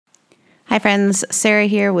Hi, friends. Sarah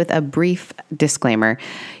here with a brief disclaimer.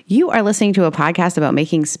 You are listening to a podcast about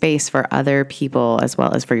making space for other people as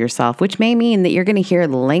well as for yourself, which may mean that you're going to hear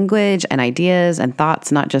language and ideas and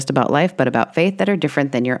thoughts not just about life, but about faith that are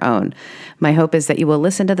different than your own. My hope is that you will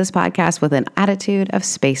listen to this podcast with an attitude of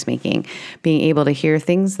space making, being able to hear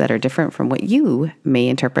things that are different from what you may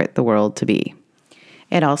interpret the world to be.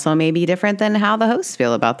 It also may be different than how the hosts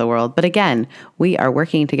feel about the world, but again, we are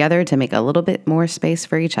working together to make a little bit more space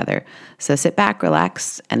for each other. So sit back,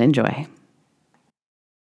 relax, and enjoy.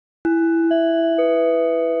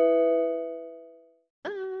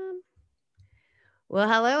 Well,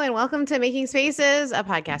 hello and welcome to Making Spaces, a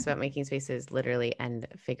podcast about making spaces literally and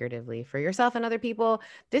figuratively for yourself and other people.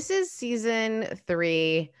 This is season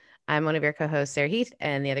 3. I'm one of your co-hosts, Sarah Heath,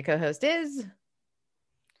 and the other co-host is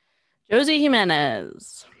Josie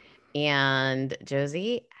Jimenez. And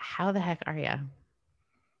Josie, how the heck are you?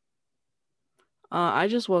 I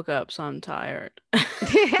just woke up, so I'm tired.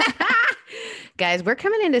 Guys, we're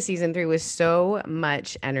coming into season 3 with so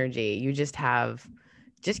much energy. Just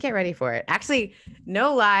get ready for it. Actually,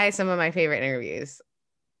 no lie, some of my favorite interviews.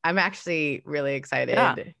 I'm actually really excited.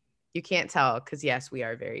 Yeah. You can't tell because yes, we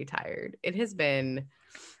are very tired. It has been,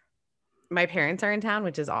 my parents are in town,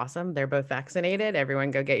 which is awesome. They're both vaccinated.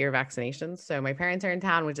 Everyone go get your vaccinations. So my parents are in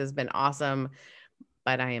town, which has been awesome,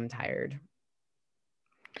 but I am tired.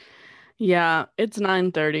 Yeah, it's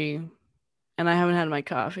 9:30 and I haven't had my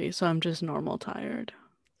coffee, so I'm just normal tired.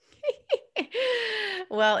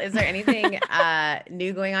 Well, is there anything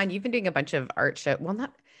new going on? You've been doing a bunch of art shows. Well,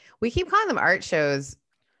 we keep calling them art shows,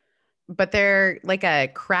 but they're like a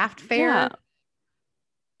craft fair.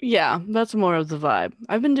 Yeah, that's more of the vibe.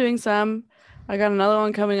 I've been doing some. I got another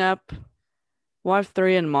one coming up. We'll have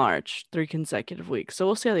 3 in March, 3 consecutive weeks. So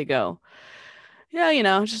we'll see how they go. Yeah,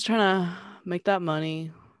 just trying to make that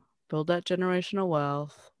money, build that generational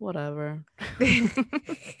wealth, whatever.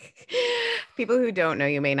 People who don't know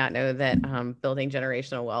you may not know that building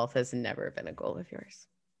generational wealth has never been a goal of yours.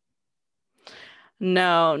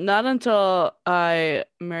 No, not until I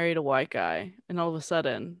married a white guy, and all of a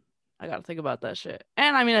sudden, I got to think about that shit.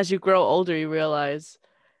 And I mean, as you grow older, you realize,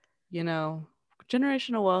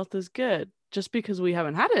 generational wealth is good. Just because we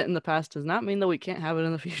haven't had it in the past does not mean that we can't have it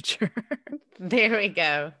in the future. There we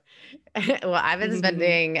go. Well, I've been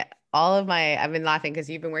spending I've been laughing because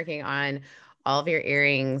you've been working on all of your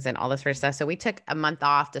earrings and all this sort of stuff. So we took a month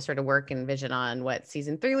off to sort of work and vision on what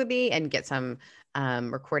season 3 would be and get some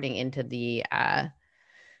recording into the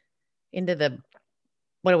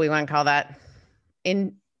what do we want to call that?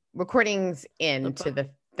 In recordings into the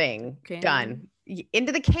thing done.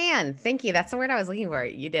 Into the can. Thank you. That's the word I was looking for.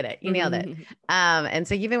 You did it. You nailed it. And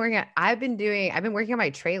so you've been working on, I've been working on my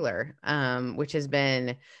trailer, which has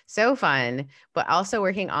been so fun, but also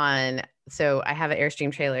working on, so I have an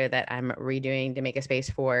Airstream trailer that I'm redoing to make a space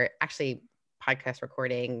for actually podcast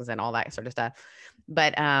recordings and all that sort of stuff.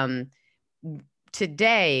 But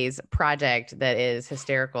today's project that is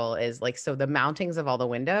hysterical is like, so the mountings of all the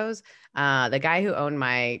windows, the guy who owned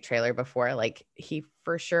my trailer before, like he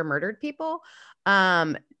for sure murdered people.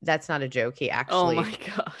 That's not a joke. He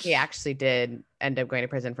actually did end up going to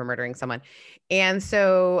prison for murdering someone. And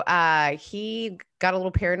so he got a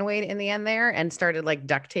little paranoid in the end there and started like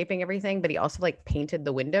duct taping everything, but he also like painted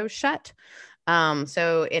the windows shut.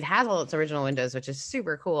 So it has all its original windows, which is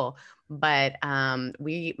super cool. But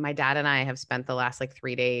my dad and I have spent the last like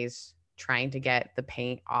 3 days trying to get the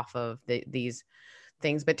paint off of these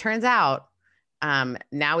things. But turns out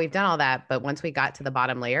now we've done all that. But once we got to the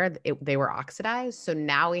bottom layer, they were oxidized. So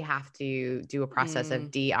now we have to do a process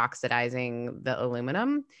of deoxidizing the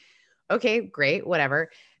aluminum. Okay, great, whatever.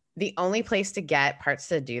 The only place to get parts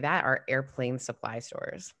to do that are airplane supply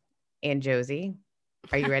stores. And Josie,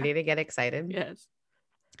 are you ready to get excited? Yes.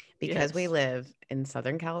 Because we live in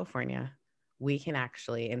Southern California, we can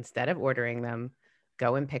actually, instead of ordering them,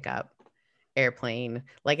 go and pick up airplane.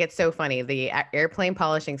 Like, it's so funny. The airplane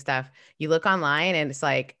polishing stuff, you look online and it's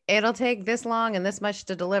like, it'll take this long and this much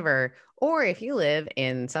to deliver. Or if you live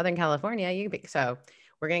in Southern California, so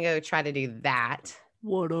we're going to go try to do that.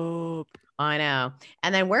 What up? I know.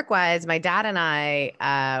 And then work-wise, my dad and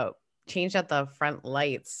I changed out the front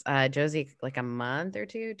lights. Josie, like a month or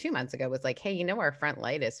 2 months ago, was like, hey, our front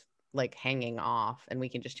light is like hanging off and we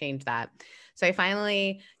can just change that. So I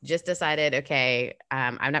finally just decided, okay,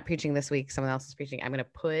 I'm not preaching this week. Someone else is preaching. I'm going to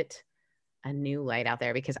put a new light out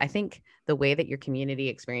there because I think the way that your community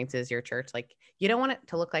experiences your church, like you don't want it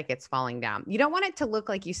to look like it's falling down. You don't want it to look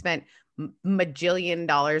like you spent majillion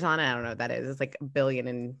dollars on it. I don't know what that is. It's like a billion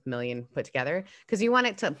and million put together because you want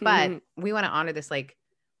it to, but we want to honor this like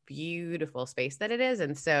beautiful space that it is.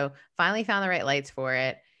 And so finally found the right lights for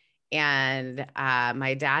it. And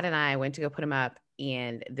my dad and I went to go put him up,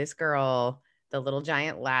 and this girl, the little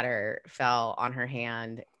giant ladder fell on her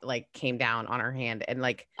hand, like came down on her hand, and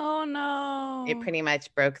like Oh it no. pretty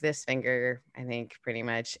much broke this finger, I think, pretty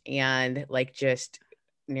much, and like just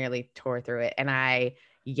nearly tore through it. And I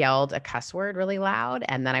yelled a cuss word really loud,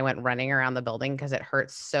 and then I went running around the building because it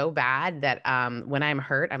hurts so bad that when I'm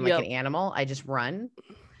hurt, I'm like an Yep. animal. I just run.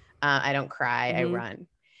 I don't cry, I Mm-hmm. run.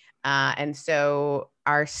 And so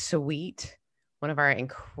our sweet, one of our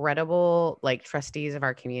incredible like trustees of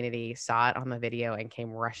our community saw it on the video and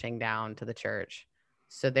came rushing down to the church.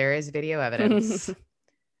 So there is video evidence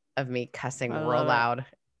of me cussing I real love it. loud.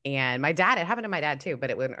 And my dad, it happened to my dad too, but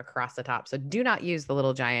it went across the top. So do not use the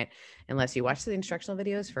little giant unless you watch the instructional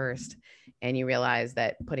videos first and you realize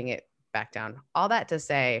that putting it back down. All that to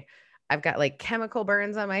say, I've got like chemical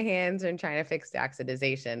burns on my hands and trying to fix the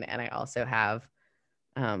oxidization. And I also have,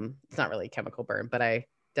 it's not really a chemical burn, but I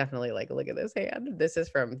definitely like, look at this hand. This is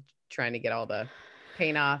from trying to get all the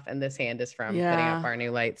paint off. And this hand is from putting up Yeah. our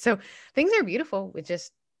new light. So things are beautiful. It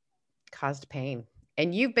just caused pain.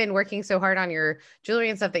 And you've been working so hard on your jewelry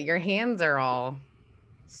and stuff that your hands are all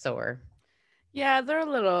sore. Yeah, they're a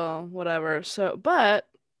little whatever. So, but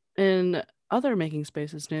in other making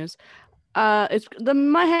spaces news, it's the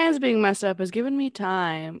my hands being messed up has given me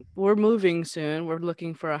time. We're moving soon. We're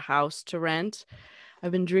looking for a house to rent.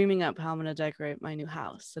 I've been dreaming up how I'm gonna decorate my new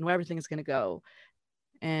house and where everything is gonna go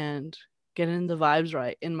and getting the vibes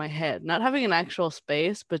right in my head. Not having an actual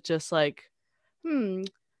space, but just like,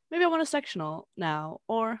 maybe I want a sectional now,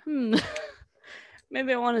 or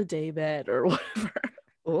maybe I want a day bed or whatever.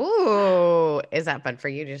 Ooh, is that fun for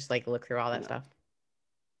you to just like look through all that Yeah. stuff?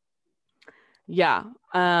 Yeah,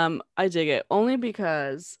 I dig it only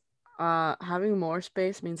because having more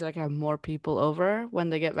space means that I can have more people over when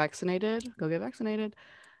they get vaccinated. Go get vaccinated.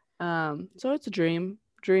 So it's a dreaming,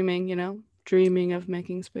 dreaming of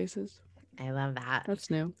making spaces. I love that. That's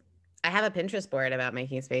new. I have a Pinterest board about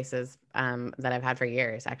making spaces that I've had for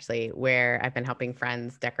years, actually, where I've been helping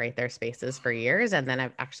friends decorate their spaces for years. And then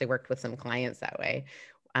I've actually worked with some clients that way,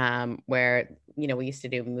 where, we used to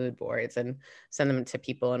do mood boards and send them to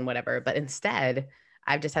people and whatever. But instead,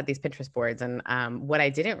 I've just had these Pinterest boards. And what I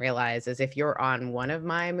didn't realize is if you're on one of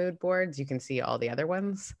my mood boards, you can see all the other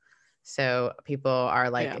ones. So people are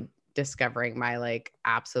like Yeah. discovering my like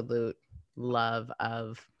absolute love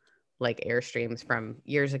of like Airstreams from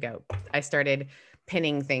years ago. I started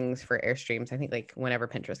pinning things for Airstreams, I think like whenever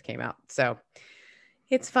Pinterest came out. So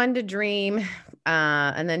it's fun to dream.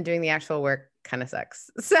 And then doing the actual work kind of sucks.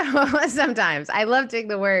 So sometimes I love doing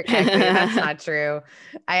the work. Actually, that's Yeah. not true.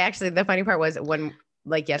 The funny part was when,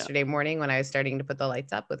 like yesterday morning, when I was starting to put the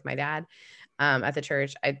lights up with my dad at the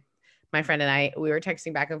church, my friend and I, we were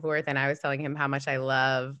texting back and forth, and I was telling him how much I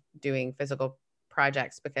love doing physical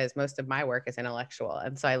projects because most of my work is intellectual.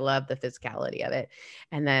 And so I love the physicality of it.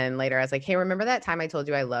 And then later I was like, hey, remember that time I told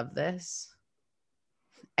you I love this?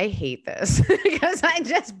 I hate this because I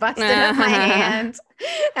just busted up my hand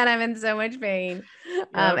and I'm in so much pain. Yep.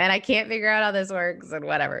 And I can't figure out how this works and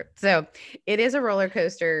whatever. So it is a roller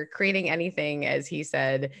coaster. Creating anything, as he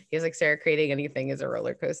said, he's like, Sarah, creating anything is a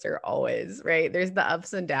roller coaster always, right? There's the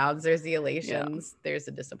ups and downs, there's the Yeah. elations, there's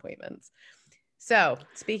the disappointments. So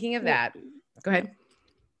speaking of Well, that, go yeah. ahead.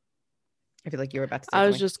 I feel like you were about to say I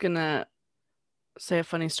was something. just gonna say a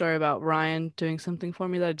funny story about Ryan doing something for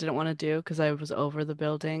me that I didn't want to do because I was over the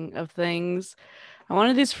building of things. I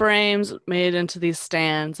wanted these frames made into these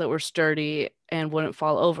stands that were sturdy and wouldn't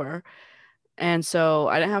fall over. And so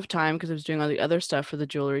I didn't have time because I was doing all the other stuff for the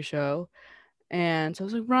jewelry show. And so I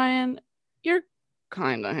was like, Ryan, you're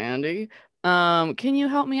kind of handy. Can you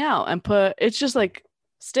help me out and put it's just like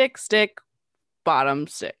stick, bottom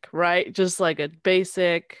stick, right? Just like a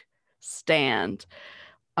basic stand.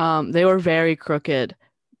 They were very crooked.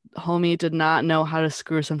 Homie did not know how to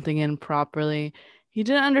screw something in properly. He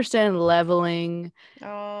didn't understand leveling.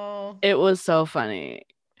 Oh, It was so funny.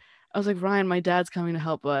 I was like, Ryan, my dad's coming to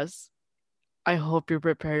help us. I hope you're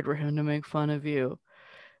prepared for him to make fun of you.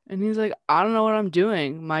 And he's like, I don't know what I'm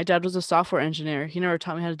doing. My dad was a software engineer. He never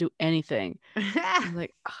taught me how to do anything. I was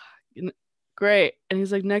like, great. And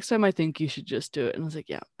he's like, next time I think you should just do it. And I was like,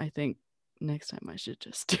 yeah, I think next time I should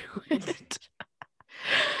just do it.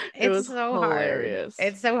 It it's was so hard. hilarious.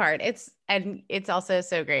 It's so hard. It's also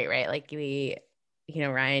so great, right? Like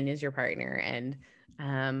Ryan is your partner, and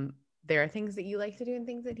there are things that you like to do and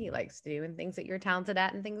things that he likes to do and things that you're talented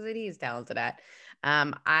at and things that he's talented at.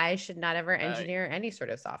 I should not ever engineer any sort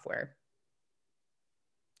of software,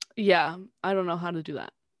 Yeah, I don't know how to do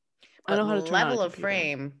that. I but know how to turn on a level of computer.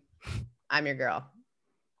 frame, I'm your girl.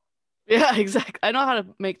 Yeah, exactly. I know how to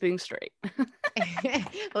make things straight.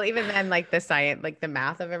 Well, even then, like the science, like the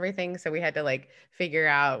math of everything. So we had to like figure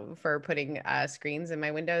out for putting screens in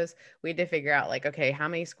my windows, we had to figure out like, okay, how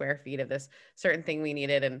many square feet of this certain thing we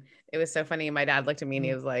needed. And it was so funny. My dad looked at me and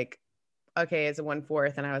he was like, okay, it's a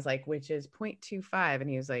 1/4. And I was like, which is 0.25. And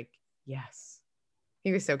he was like, yes.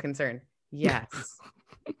 He was so concerned. Yes.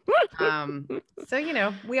 So, you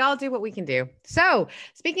know, we all do what we can do. So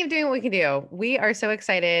speaking of doing what we can do, we are so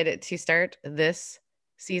excited to start this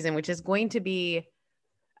season, which is going to be,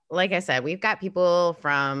 like I said, we've got people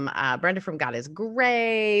from Brenda from God is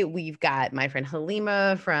Gray. We've got my friend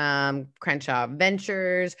Halima from Crenshaw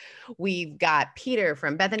Ventures. We've got Peter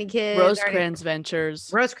from Bethany Kids. Rosecrans Ventures.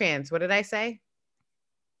 Rosecrans. What did I say?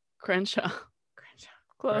 Crenshaw. Crenshaw.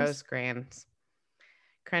 Close. Rosecrans.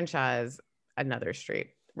 Crenshaw is another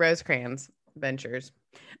street. Rosecrans Ventures.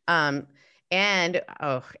 And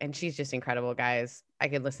she's just incredible, guys. I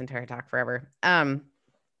could listen to her talk forever.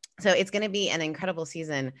 So it's going to be an incredible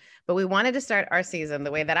season, but we wanted to start our season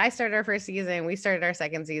the way that I started our first season. We started our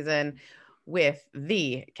second season with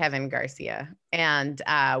the Kevin Garcia. And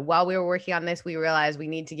while we were working on this, we realized we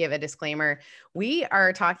need to give a disclaimer. We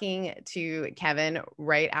are talking to Kevin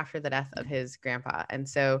right after the death of his grandpa. And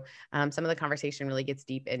so some of the conversation really gets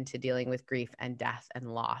deep into dealing with grief and death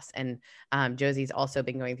and loss. And Josie's also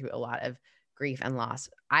been going through a lot of grief and loss.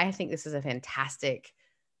 I think this is a fantastic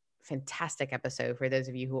episode for those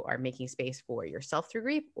of you who are making space for yourself through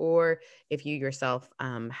grief, or if you yourself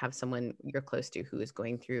have someone you're close to who is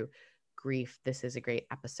going through grief. This is a great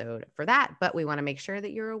episode for that, but we want to make sure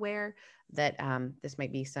that you're aware that this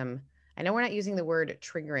might be some, I know we're not using the word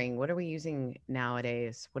triggering. What are we using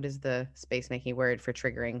nowadays? What is the space making word for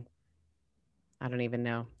triggering? I don't even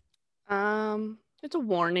know. It's a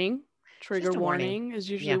warning. Trigger warning is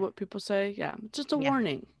usually what people say. Yeah, it's just a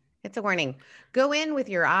warning. It's a warning. Go in with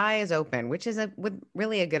your eyes open, which is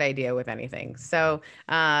really a good idea with anything. So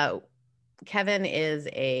Kevin is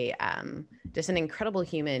just an incredible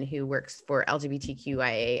human who works for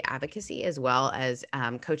LGBTQIA advocacy, as well as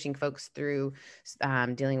coaching folks through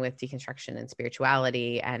dealing with deconstruction and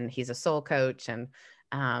spirituality. And he's a soul coach and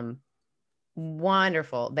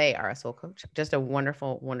wonderful. They are a soul coach, just a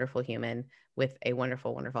wonderful, wonderful human with a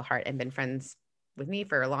wonderful, wonderful heart, and been friends with me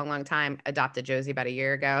for a long, long time. Adopted Josie about a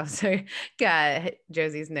year ago. So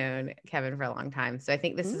Josie's known Kevin for a long time. So I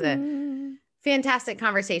think this is a fantastic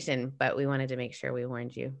conversation, but we wanted to make sure we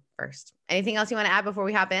warned you first. Anything else you want to add before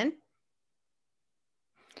we hop in?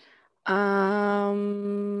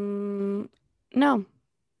 No,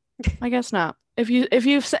 I guess not. If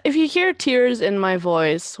you hear tears in my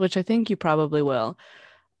voice, which I think you probably will,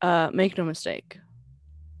 make no mistake,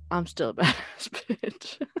 I'm still a badass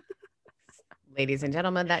bitch. Ladies and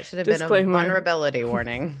gentlemen, that should have been a vulnerability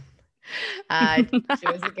warning.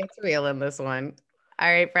 Josie gets real in this one. All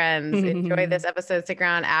right, friends, enjoy this episode. Stick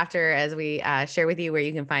around after as we share with you where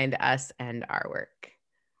you can find us and our work.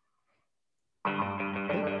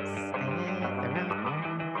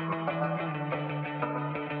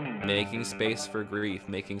 Making space for grief,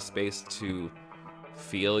 making space to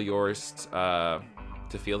feel to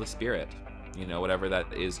feel the spirit, whatever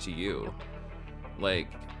that is to you. Like,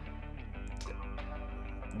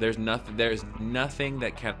 there's nothing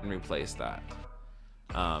that can replace that.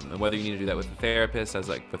 And whether you need to do that with a therapist, as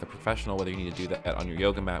like with a professional, whether you need to do that on your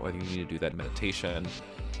yoga mat, whether you need to do that in meditation,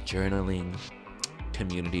 journaling,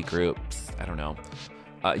 community groups, I don't know.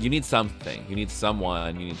 You need something. You need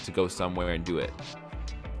someone. You need to go somewhere and do it.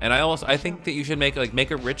 And I think that you should make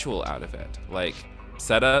a ritual out of it. Like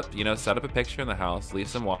set up a picture in the house, leave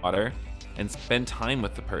some water, and spend time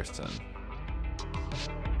with the person.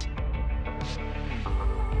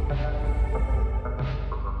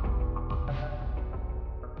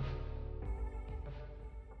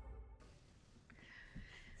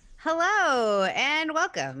 Hello and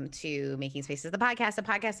welcome to Making Spaces, the podcast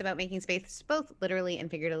about making space both literally and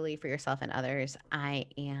figuratively for yourself and others.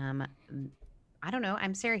 I'm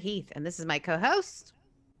Sarah Heath, and this is my co-host,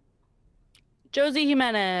 Josie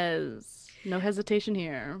Jimenez. No hesitation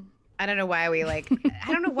here. I don't know why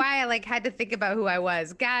I had to think about who I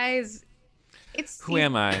was. Guys, who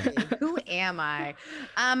am I? Who am I?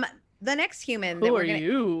 The next human. Who are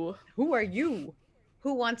you? Who are you?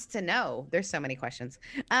 Who wants to know? There's so many questions.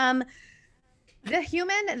 The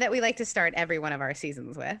human that we like to start every one of our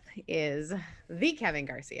seasons with is the Kevin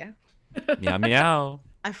Garcia. Meow, meow.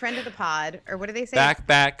 A friend of the pod, or what do they say? Back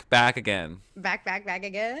again. Back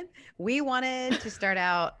again. We wanted to start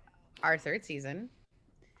out our third season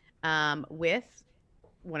with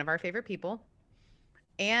one of our favorite people.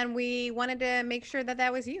 And we wanted to make sure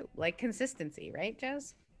that was you. Like consistency, right,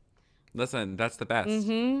 Jess? Listen, that's the best.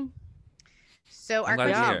 Mm-hmm. So I'm our glad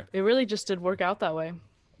to question, Yeah, hear. it really just did work out that way.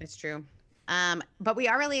 it's true. But we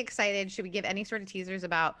are really excited. Should we give any sort of teasers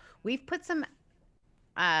about, we've put some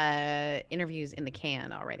interviews in the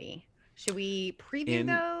can already. Should we preview In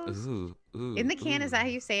those? In ooh the can, is ooh. that how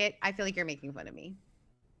you say it? I feel like you're making fun of me.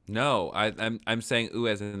 No, I'm saying ooh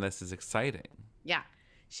as in this is exciting. Yeah.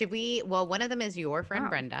 Should we? Well, one of them is your friend Wow.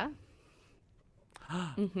 Brenda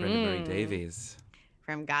Brenda Marie Mm-hmm. Davies.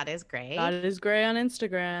 from God is Gray. God is Gray on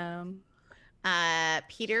Instagram.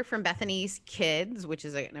 Peter from Bethany's Kids, which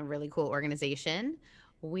is a really cool organization.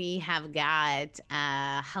 We have got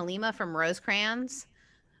Halima from Rosecrans.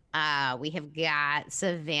 We have got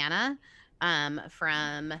Savannah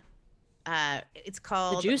from it's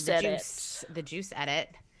called Juice Edit. The Juice Edit.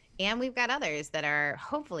 And we've got others that are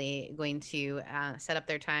hopefully going to set up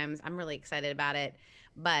their times. I'm really excited about it.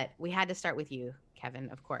 But we had to start with you, Kevin,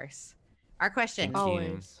 of course. Our question Thank you.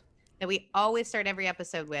 Always. that we always start every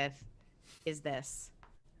episode with is this: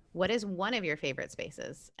 what is one of your favorite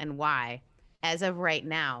spaces and why, as of right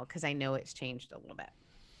now? Because I know it's changed a little bit.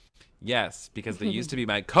 Yes, because they used to be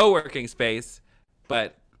my co-working space,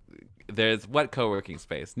 but there's what co-working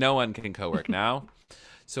space? No one can co-work now.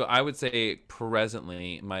 So I would say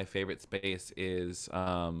presently my favorite space is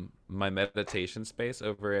my meditation space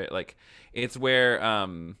over at, like, it's where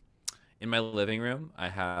in my living room I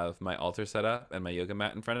have my altar set up and my yoga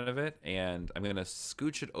mat in front of it, and I'm gonna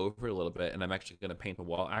scooch it over a little bit, and I'm actually gonna paint a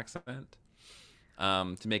wall accent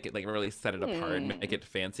to make it like really set it apart, make it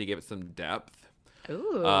fancy, give it some depth.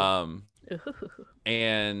 Ooh.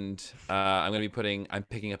 And I'm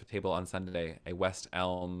picking up a table on Sunday, a West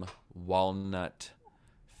Elm walnut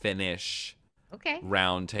finish Okay.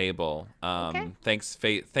 round table. Okay. Thanks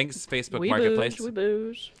Facebook We Marketplace. booze, we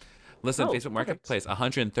booze. Listen, Oh, Facebook perfect. Marketplace,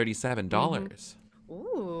 $137.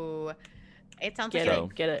 Ooh. It sounds Get like So- an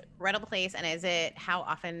it, get it. incredible place. And is it, how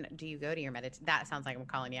often do you go to your meditation? That sounds like I'm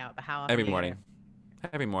calling you out, but how often Every do you go morning.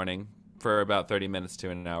 Every morning for about 30 minutes to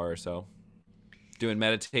an hour or so. Doing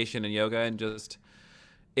meditation and yoga, and just,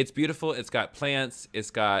 it's beautiful. It's got plants.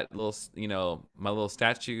 It's got little, my little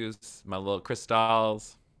statues, my little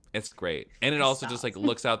crystals. It's great. And it also just like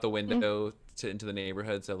looks out the window into the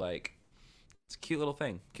neighborhood. So like, it's a cute little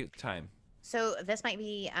thing, cute time. So this might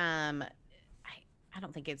be I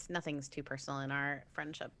don't think nothing's too personal in our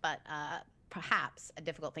friendship, but perhaps a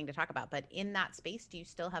difficult thing to talk about. But in that space, do you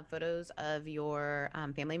still have photos of your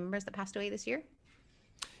family members that passed away this year?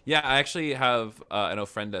 Yeah, I actually have an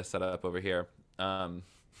ofrenda set up over here. I'm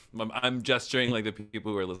gesturing like the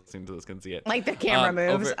people who are listening to this can see it. Like the camera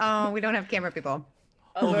moves. over- Oh, we don't have camera people.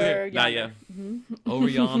 Over here. Not yonder. yet. Over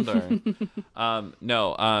yonder.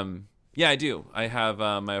 Yeah, I do. I have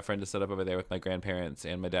my ofrenda set up over there with my grandparents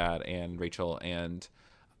and my dad and Rachel, and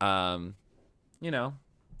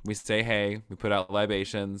we say hey, we put out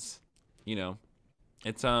libations,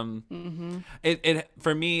 it's it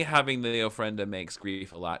for me, having the ofrenda makes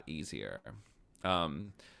grief a lot easier.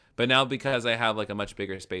 But now, because I have like a much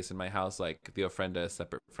bigger space in my house, like the ofrenda is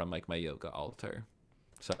separate from like my yoga altar.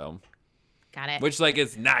 So Got it. which like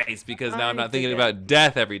is nice, because now I'm I not thinking dig it. about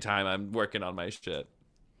death every time I'm working on my shit.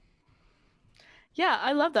 Yeah,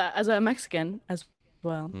 I love that as a Mexican as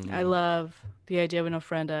well. I love the idea of an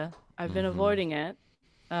ofrenda. I've been avoiding it.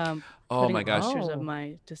 Oh Putting my gosh, pictures Oh. of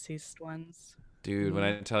my deceased ones. dude, when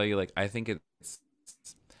I tell you, like, I think it's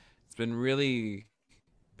been really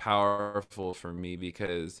powerful for me,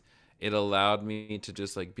 because it allowed me to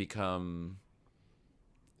just like become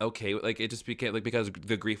okay. Like, it just became like, because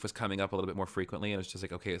the grief was coming up a little bit more frequently, and it's just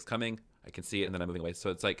like, okay, it's coming, I can see it, and then I'm moving away. So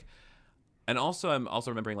it's like, and also I'm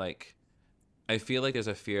also remembering, like, I feel like there's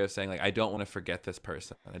a fear of saying, like, I don't want to forget this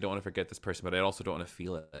person. I don't want to forget this person, but I also don't want to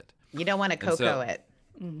feel it. You don't want to And so- cocoa it.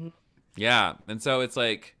 Yeah. And so it's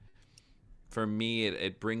like, for me,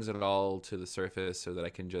 it brings it all to the surface so that I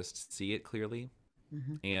can just see it clearly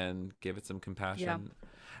and give it some compassion. Yeah.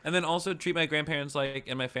 And then also treat my grandparents like,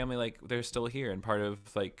 and my family like they're still here and part of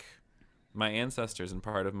like my ancestors and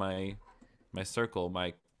part of my circle,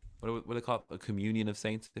 my, what do they call it? A communion of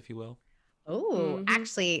saints, if you will. Oh,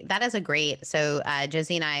 actually, that is a great. So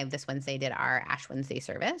Josie and I this Wednesday did our Ash Wednesday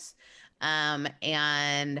service, and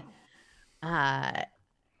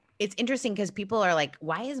it's interesting because people are like,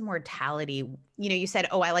 "Why is mortality?" You said,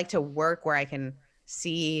 "Oh, I like to work where I can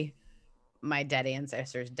see my dead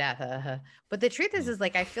ancestors' death." But the truth is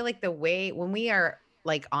like, I feel like the way when we are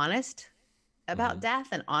like honest about death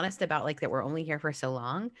and honest about like that we're only here for so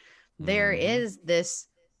long, there is this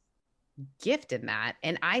gift in that,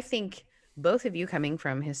 and I think both of you, coming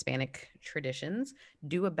from Hispanic traditions,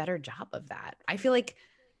 do a better job of that. I feel like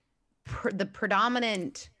the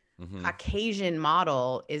predominant Caucasian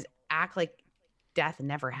model is act like death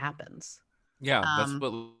never happens. Yeah, Um,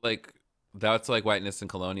 that's like whiteness and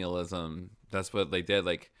colonialism. That's what they did.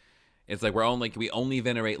 Like it's like we only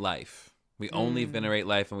venerate life. We only mm, venerate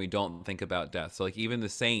life and we don't think about death. So like even the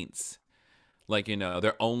saints, like we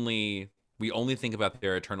only think about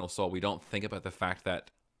their eternal soul. We don't think about the fact that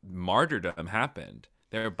martyrdom happened.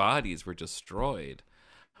 Their bodies were destroyed.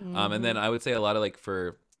 And then Mm-hmm. I would say a lot of like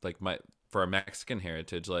for a Mexican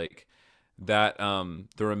heritage, like that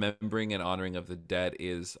the remembering and honoring of the dead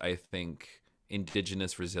is, I think,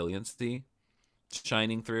 indigenous resiliency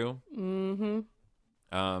shining through. Mm-hmm.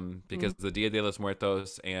 Because the Dia de los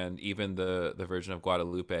Muertos and even the Virgin of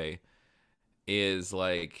Guadalupe is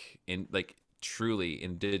like truly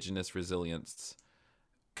indigenous resilience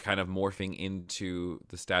kind of morphing into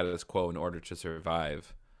the status quo in order to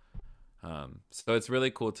survive. So it's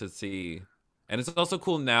really cool to see, and it's also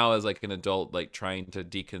cool now as like an adult, like trying to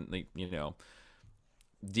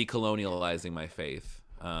decolonializing my faith.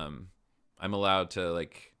 I'm allowed to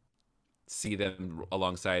like see them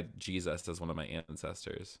alongside Jesus as one of my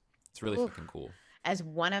ancestors. It's really oof. fucking cool. As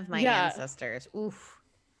one of my Yeah. ancestors. Oof.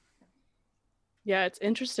 Yeah, it's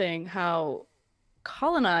interesting how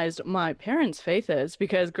colonized my parents' faith is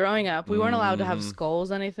because growing up, we weren't allowed to have Hmm.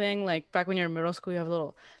 skulls, anything. Like back when you're in middle school, you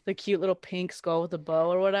have the cute little pink skull with a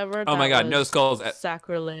bow or whatever. Oh my That God, no was skulls.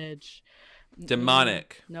 sacrilege.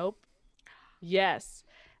 Demonic. Nope. Yes.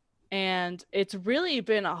 And it's really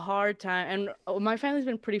been a hard time. And my family's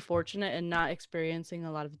been pretty fortunate in not experiencing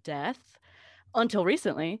a lot of death until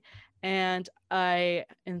recently. And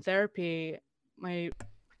in therapy, my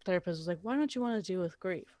therapist was like, why don't you want to deal with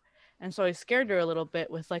grief? And so I scared her a little bit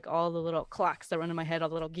with like all the little clocks that run in my head, all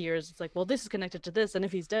the little gears. It's like, well, this is connected to this. And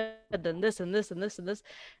if he's dead, then this and this and this and this.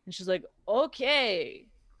 And she's like, okay,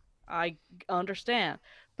 I understand.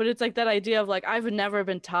 But it's like that idea of like, I've never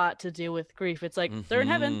been taught to deal with grief. It's like, they're in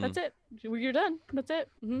heaven. Hmm. That's it. You're done. That's it.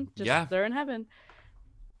 Just Yeah. they're in heaven.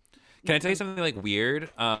 Can I tell you something like weird?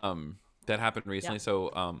 That happened Yeah. recently.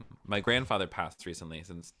 So, my grandfather passed recently,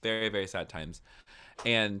 since very, very sad times,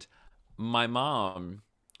 and my mom,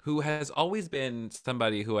 who has always been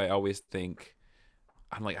somebody who I always think,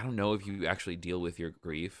 I'm like, I don't know if you actually deal with your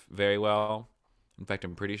grief very well. In fact,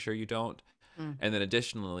 I'm pretty sure you don't. Mm. And then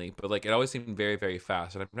additionally, but like it always seemed very, very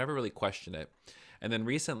fast, and I've never really questioned it. And then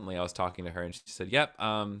recently, I was talking to her, and she said, "Yep,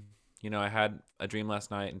 I had a dream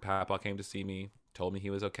last night, and Papa came to see me, told me he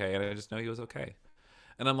was okay, and I just know he was okay."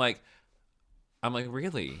 And I'm like,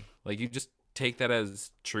 really? Like you just take that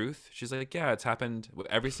as truth? She's like, yeah, it's happened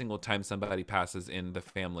every single time somebody passes in the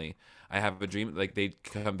family. I have a dream, like they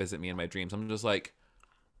come visit me in my dreams. I'm just like,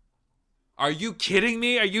 are you kidding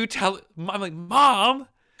me? Are you telling? I'm like, Mom,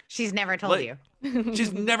 She's never told like you.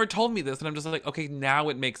 she's never told me this, and I'm just like, okay, now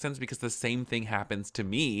it makes sense because the same thing happens to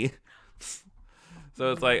me.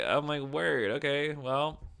 So it's like, I'm like, word, okay,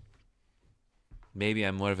 well, maybe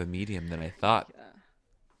I'm more of a medium than I thought. Yeah.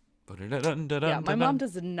 Yeah, my mom Dun-dun-dun-dun-dun.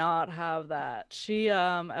 does not have that. She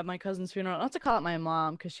at my cousin's funeral, not to call it my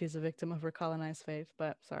mom because she's a victim of her colonized faith,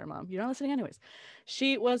 but sorry mom, you're not listening anyways.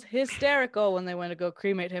 She was hysterical when they went to go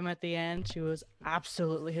cremate him at the end. She was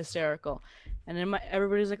absolutely hysterical. And then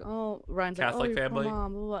everybody's like, "Oh, Ryan's like, "Oh, Catholic your poor family.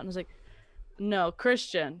 mom." Blah, blah, blah. And I was like, "No,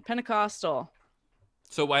 Christian, Pentecostal,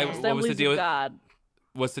 So why? And What was the Assemblies deal of with? God."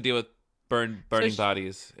 What's the deal with So burning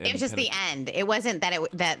bodies it was in just the end. It wasn't that it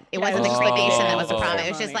yeah, it wasn't was the just like the cremation end. that It was was the a problem. It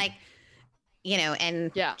was just ceremony. like,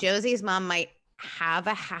 and Yeah. Josie's mom might have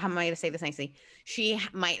how am I going to say this nicely? She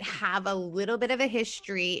might have a little bit of a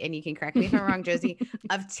history, and you can correct me if I'm wrong, Josie,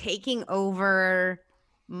 of taking over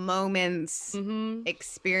moments, Mm-hmm. She's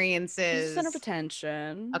the center of experiences.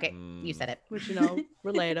 attention. Okay, you said it. Which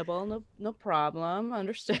relatable, no problem,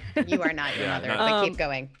 understand. You are not your Yeah, mother, not. but keep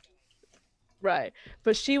going. Right,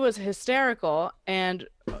 but she was hysterical, and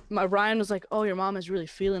my Ryan was like, "Oh, your mom is really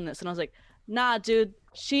feeling this," and I was like, "Nah, dude,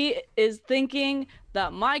 she is thinking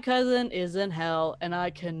that my cousin is in hell, and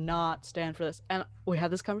I cannot stand for this." And we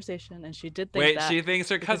had this conversation, and she did think Wait, that she thinks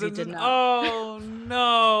her because he cousin's did in. not. Oh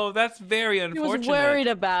no, that's very She was unfortunate. worried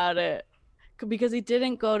about it because he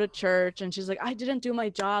didn't go to church, and she's like, "I didn't do my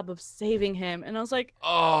job of saving him," and I was like,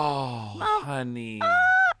 Oh, "Mom." honey.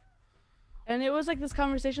 And it was like this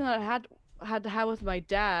conversation that I had to have with my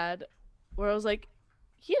dad, where I was like,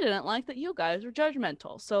 he didn't like that you guys were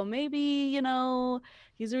judgmental. So maybe,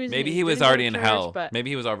 he's the reason Maybe he he was didn't go to already in church, hell. but Maybe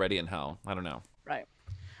he was already in hell. I don't know. right.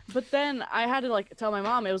 But then I had to like tell my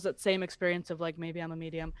mom it was that same experience of like maybe I'm a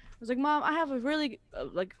medium. I was like, "Mom, I have a really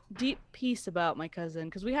like deep piece about my cousin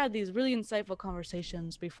because we had these really insightful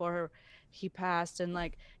conversations before he passed, and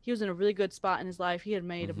like he was in a really good spot in his life. He had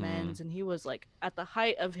made amends, and he was like at the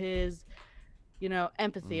height of his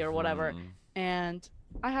empathy or whatever." Mm-hmm. And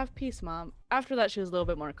I have peace, Mom. After that, she was a little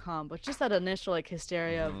bit more calm, but just that initial like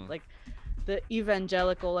hysteria of like the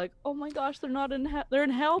evangelical, like, oh my gosh, they're not in they're in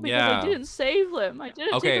hell because I Yeah. didn't save them. I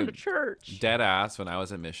didn't take Okay. them to church. Dead ass. When I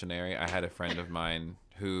was a missionary, I had a friend of mine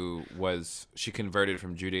who she converted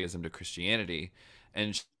from Judaism to Christianity,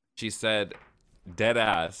 and she said, dead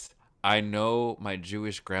ass, I know my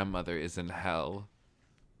Jewish grandmother is in hell.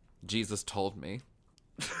 Jesus told me.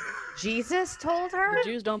 Jesus told her? The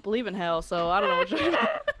Jews don't believe in hell, so I don't know what you're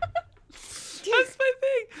That's my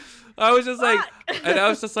thing. I was just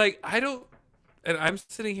like, I don't, and I'm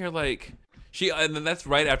sitting here like, and then that's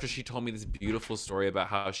right after she told me this beautiful story about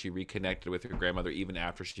how she reconnected with her grandmother even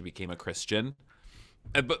after she became a Christian.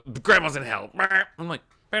 But the grandma's in hell. I'm like,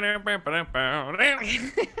 that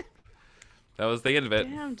was the end of it.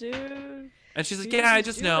 Damn, dude. And she's like, Jesus yeah, I is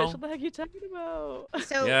just Jewish. know. What the heck are you talking about?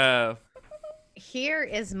 So Yeah. here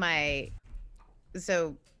is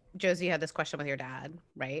so Josie, you had this question with your dad,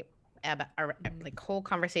 right? About like whole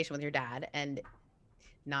conversation with your dad, and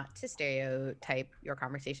not to stereotype your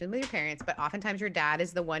conversation with your parents, but oftentimes your dad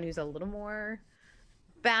is the one who's a little more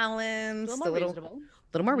balanced, A little more reasonable.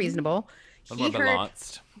 little more reasonable. A little more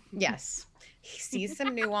balanced. Yes, he sees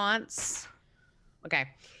some nuance. Okay,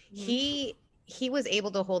 he was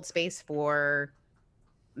able to hold space for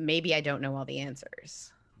maybe I don't know all the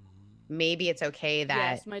answers. Maybe it's okay that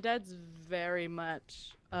Yes, my dad's very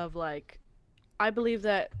much of like, I believe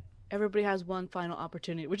that everybody has one final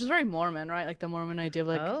opportunity, which is very Mormon, right? Like the Mormon idea of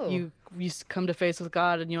like you come to face with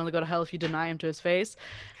God and you only go to hell if you deny him to his face.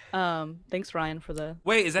 Thanks, Ryan, for the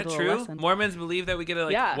Wait, is that little true? lesson. Mormons believe that we get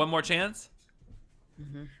one more chance?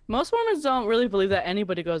 Most Mormons don't really believe that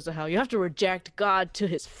anybody goes to hell. You have to reject God to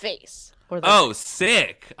his face. Oh,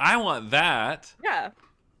 sick. I want that. Yeah.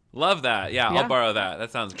 Love that. Yeah, Yeah. I'll borrow that.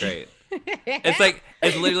 That sounds great. It's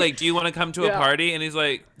literally like, do you want to come to a party? And he's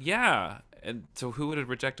like, yeah. And so who would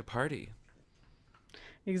reject a party?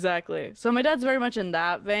 Exactly. So my dad's very much in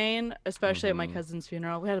that vein, especially at my cousin's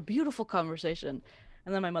funeral. We had a beautiful conversation,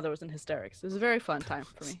 and then my mother was in hysterics. It was a very fun time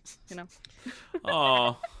for me, you know.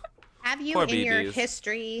 Oh. have you Poor in your BBs.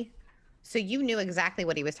 history, so you knew exactly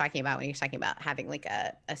what he was talking about when he was talking about having like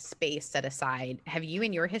a space set aside. Have you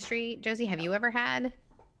in your history, Josie, have you ever had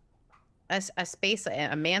a space,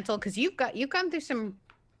 a mantle? Because you've gone through some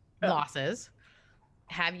losses.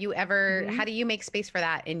 Have you ever, how do you make space for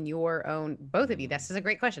that in your own, both of you? This is a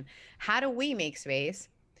great question. How do we make space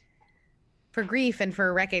for grief and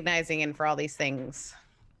for recognizing and for all these things?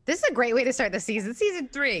 This is a great way to start the season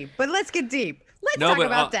 3, but let's get deep. Let's talk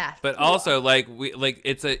about death. But also, like,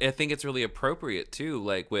 I think it's really appropriate too,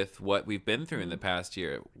 like with what we've been through in the past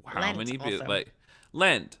year. How Lent many people, also. like,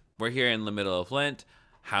 Lent? We're here in the middle of Lent.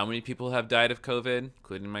 How many people have died of COVID,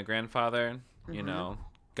 including my grandfather? You know,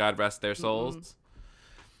 God rest their souls.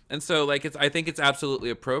 And so, like, I think it's absolutely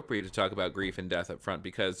appropriate to talk about grief and death up front,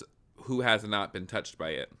 because who has not been touched by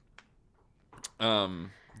it?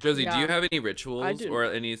 Josie, do you have any rituals or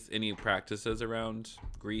any practices around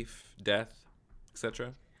grief, death,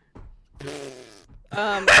 etc.?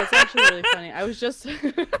 It's actually really funny. I was just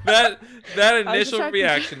that initial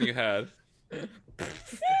reaction you had.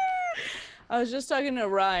 I was just talking to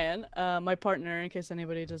Ryan, my partner, in case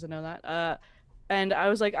anybody doesn't know that. And I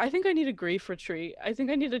was like, I think I need a grief retreat. I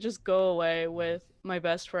think I need to just go away with my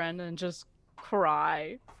best friend and just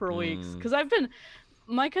cry for weeks. Because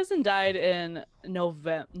my cousin died in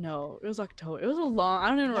November. No, it was October. It was a long, I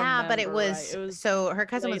don't even remember. Yeah, but it was so her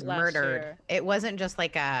cousin was late last murdered. year. It wasn't just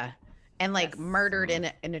like murdered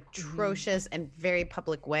in an atrocious and very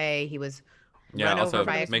public way. He was run also over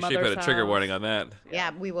by make sure you put a trigger warning on that.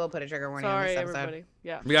 Yeah, we will put a trigger warning on Sorry, this episode. everybody.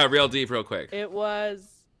 Yeah. We got real deep real quick. It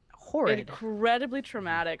was Horrid. incredibly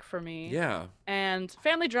traumatic for me. Yeah. And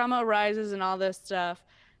family drama arises and all this stuff.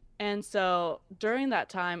 And so during that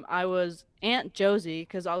time, I was Aunt Josie,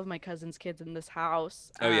 because all of my cousin's kids in this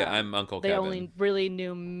house. Oh yeah, I'm Uncle They Kevin. only really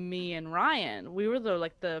knew me and Ryan. We were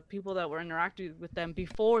the people that were interacting with them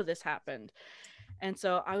before this happened. And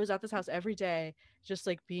so I was at this house every day, just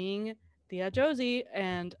like being the Aunt Josie,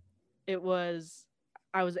 and I was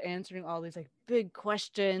answering all these like big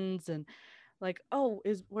questions and like, oh,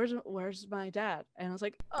 where's my dad? And I was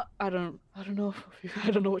like, I don't know.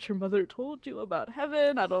 I don't know what your mother told you about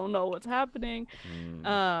heaven. I don't know what's happening.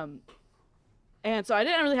 And so I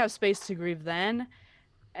didn't really have space to grieve then.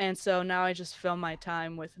 And so now I just fill my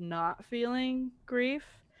time with not feeling grief,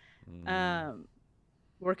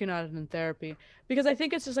 working on it in therapy, because I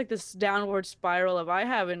think it's just like this downward spiral of I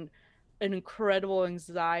have an incredible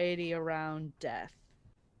anxiety around death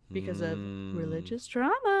because of religious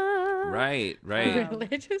trauma. Right.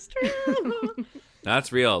 Religious trauma.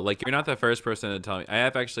 That's real. Like, you're not the first person to tell me. I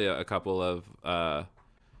have actually a couple of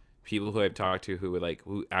people who I've talked to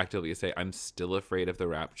who actively say, I'm still afraid of the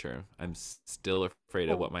rapture. I'm still afraid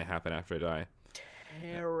of what might happen after I die.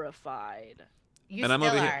 Terrified. You And I'm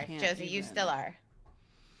still over here. are, Josie. You still are.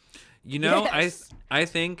 You know, Yes. I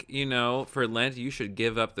think, you know, for Lent, you should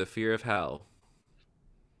give up the fear of hell.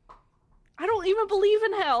 I don't even believe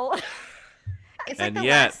in hell. It's And like the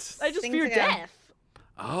yet- last I just thing fear to go. death.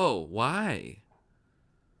 Oh, why?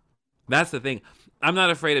 That's the thing. I'm not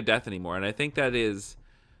afraid of death anymore. And I think that is,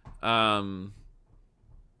 I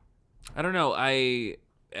don't know. I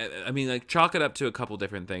mean, like, chalk it up to a couple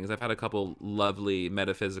different things. I've had a couple lovely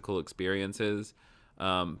metaphysical experiences,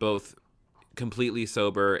 both completely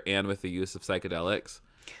sober and with the use of psychedelics.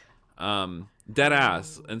 Dead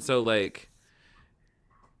ass. And so, like,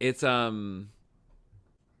 it's, I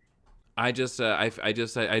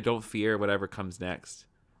don't fear whatever comes next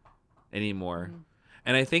anymore.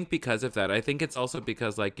 And I think because of that, I think it's also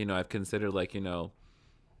because, like, you know, I've considered, like, you know,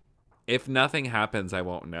 if nothing happens, I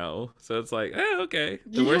won't know. So it's like, okay.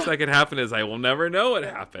 The worst that could happen is I will never know what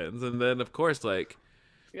happens. And then, of course, like,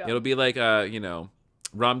 it'll be like, you know,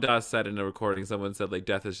 Ram Dass said in a recording, someone said, like,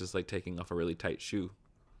 death is just like taking off a really tight shoe.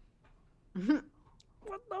 What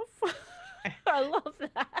the fuck? I love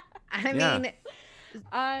that. I mean,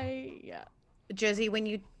 Josie, when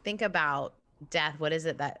you think about death, what is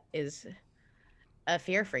it that is a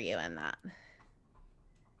fear for you in that?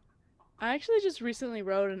 I actually just recently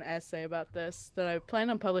wrote an essay about this that I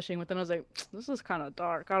planned on publishing, but then I was like, this is kind of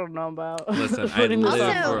dark. I don't know about Listen, putting this live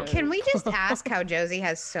out Also, there. can we just ask how Josie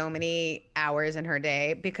has so many hours in her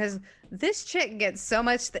day? Because this chick gets so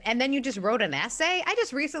much, and then you just wrote an essay. I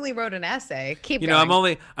just recently wrote an essay. Keep You going.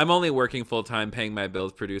 know, I'm only working full time, paying my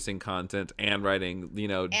bills, producing content, and writing, you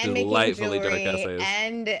know, and delightfully making dark jewelry,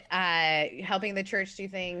 essays. and helping the church do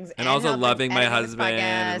things, And also helping loving my editing this husband,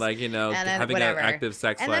 and, podcast, like, you know, and then having an whatever. active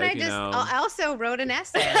sex and life, then I you just know. I also wrote an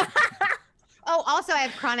essay. Oh, also I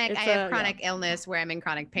have chronic illness where I'm in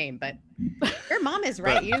chronic pain, but your mom is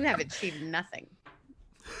right. You have achieved nothing.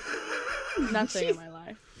 Nothing in my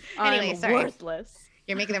life. Anyway, I'm sorry. worthless.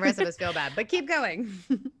 You're making the rest of us feel bad, but keep going.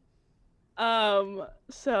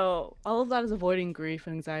 So all of that is avoiding grief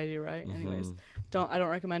and anxiety, right? Anyways, I don't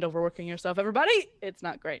recommend overworking yourself, everybody. It's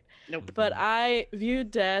not great. Nope. But I view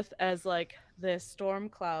death as like this storm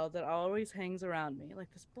cloud that always hangs around me,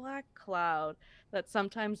 like this black cloud that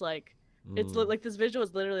sometimes, like, it's like this visual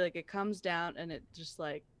is literally like it comes down and it just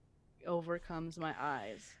like overcomes my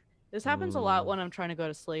eyes. This happens a lot when I'm trying to go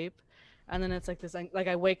to sleep, and then it's like this, like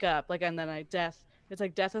I wake up, like, and then it's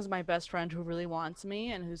like death is my best friend who really wants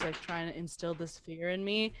me and who's like trying to instill this fear in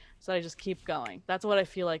me, so I just keep going. That's what I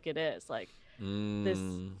feel like it is, like this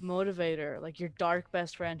motivator, like your dark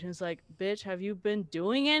best friend who's like, bitch, have you been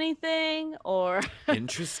doing anything? Or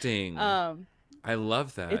Interesting. I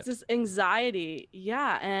love that. It's this anxiety.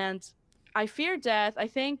 Yeah. And I fear death. I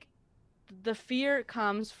think the fear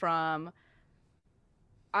comes from,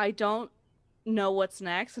 I don't know what's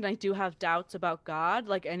next, and I do have doubts about God,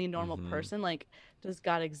 like any normal person. Like, does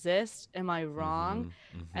God exist? Am I wrong?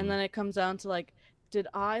 And then it comes down to, like, did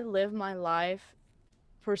I live my life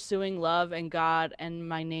pursuing love and God and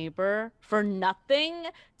my neighbor for nothing?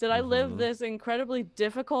 Did I live this incredibly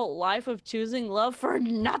difficult life of choosing love for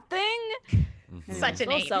nothing? Such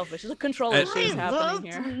an so selfish. There's a control issues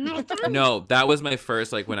happening here. No, that was my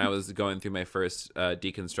first, like, when I was going through my first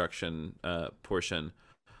deconstruction portion,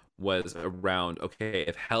 was around, okay,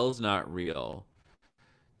 if hell's not real,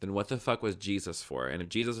 then what the fuck was Jesus for? And if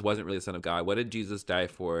Jesus wasn't really the Son of God, what did Jesus die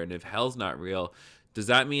for? And if hell's not real, does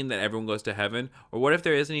that mean that everyone goes to heaven? Or what if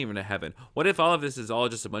there isn't even a heaven? What if all of this is all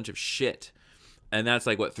just a bunch of shit? And that's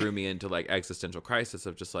like what threw me into like existential crisis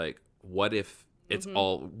of just like, what if it's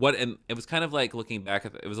all what? And it was kind of like looking back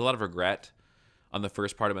at it was a lot of regret on the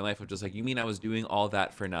first part of my life of just like, you mean I was doing all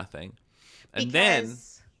that for nothing? And then,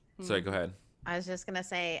 sorry, go ahead. I was just gonna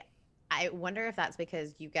say, I wonder if that's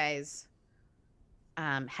because you guys,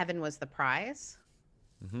 heaven was the prize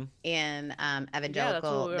in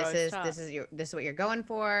evangelical. This is what you're going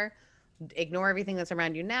for. Ignore everything that's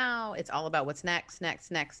around you now. It's all about what's next. So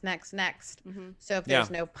if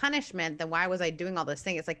there's no punishment, then why was I doing all this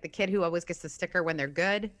thing? It's like the kid who always gets the sticker when they're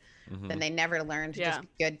good, then they never learn to just be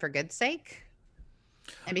good for good's sake.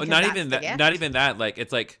 And but not even that. Not even that. Like,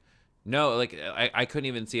 it's like, no, like I couldn't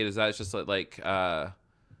even see it as that. It's just like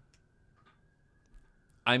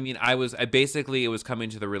I mean, I basically, it was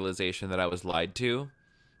coming to the realization that I was lied to,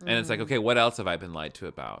 and it's like, okay, what else have I been lied to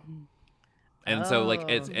about? And so like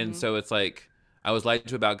it's like I was lied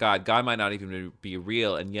to about God. God might not even be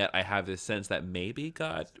real, and yet I have this sense that maybe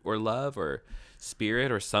God or love or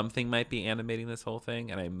spirit or something might be animating this whole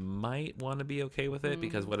thing, and I might want to be okay with it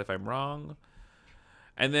because what if I'm wrong?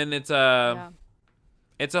 And then it's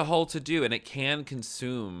a whole to do, and it can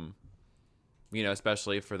consume, you know,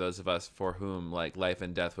 especially for those of us for whom like life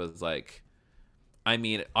and death was like, I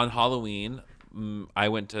mean, on Halloween, I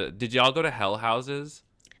went to, did y'all go to hell houses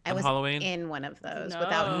I on was Halloween? in one of those No,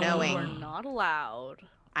 without knowing. we're not allowed.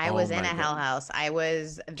 I Oh was in my a hell God. house. I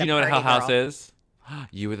was the Do you know what a party hell house girl. is?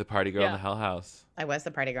 You were the party girl in Yeah. the hell house. I was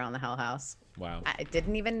the party girl in the hell house. Wow. I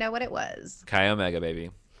didn't even know what it was. Chi Omega,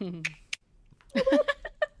 baby.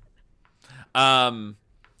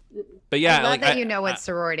 But yeah, I love like that you know what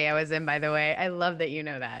sorority I was in, by the way. I love that you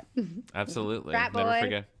know that. absolutely. Frat Never boy.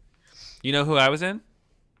 forget. You know who I was in?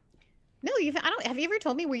 No, I don't. Have you ever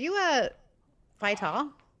told me? Were you a Phi Tau?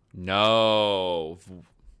 No.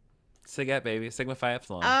 Sigma, baby. Sigma Phi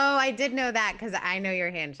Epsilon. Oh, I did know that because I know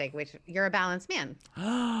your handshake, which you're a balanced man.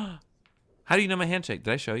 How do you know my handshake?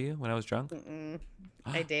 Did I show you when I was drunk?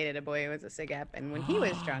 I dated a boy who was a Sig Ep, and when he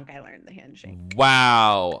was drunk, I learned the handshake.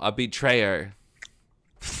 Wow, a betrayer.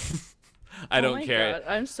 I Oh don't my care. God,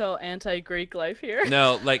 I'm so anti-Greek life here.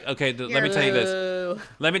 No, like, okay, let me tell you this. Boo.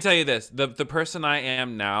 Let me tell you this. The person I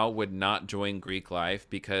am now would not join Greek life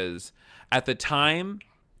because at the time,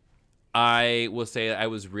 I will say I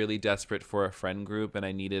was really desperate for a friend group and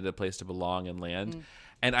I needed a place to belong and land.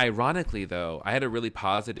 And ironically, though, I had a really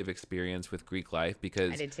positive experience with Greek life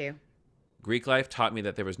because I did too. Greek life taught me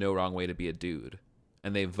that there was no wrong way to be a dude.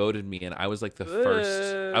 And they voted me and I was like the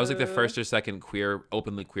first or second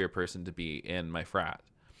openly queer person to be in my frat.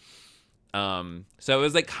 So it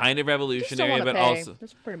was like kind of revolutionary, but also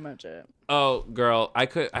that's pretty much it. oh girl, I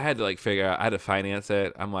had to like figure out, I had to finance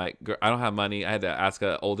it. I'm like, girl, I don't have money. I had to ask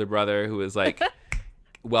an older brother who was like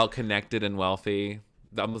well connected and wealthy.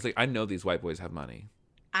 I was like, I know these white boys have money.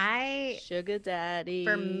 Sugar daddy.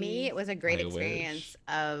 For me, it was a great I experience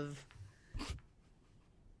of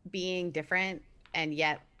being different and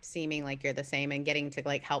yet seeming like you're the same and getting to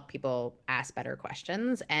like help people ask better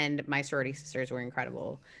questions. And my sorority sisters were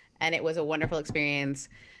incredible. And it was a wonderful experience.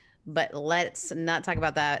 But let's not talk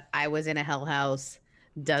about that. I was in a hell house.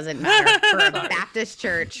 Doesn't matter. For a Baptist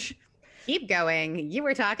church. Keep going. You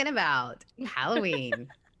were talking about Halloween.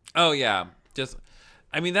 Oh yeah.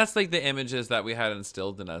 I mean, that's like the images that we had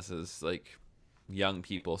instilled in us as like young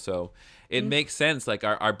people. So it makes sense. Like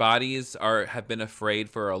our bodies have been afraid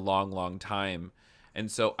for a long, long time.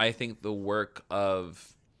 And so I think the work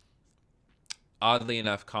of, oddly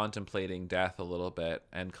enough, contemplating death a little bit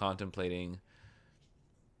and contemplating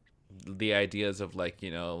the ideas of like,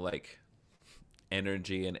 you know, like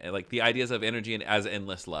energy and like the ideas of energy and as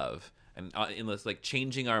endless love and endless, like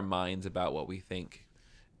changing our minds about what we think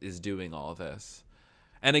is doing all this.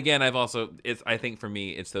 And again, I think for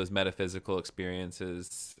me, it's those metaphysical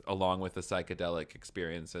experiences along with the psychedelic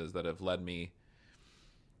experiences that have led me,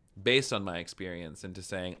 based on my experience, into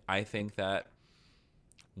saying, I think that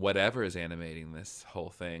whatever is animating this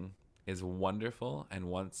whole thing is wonderful and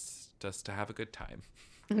wants us to have a good time.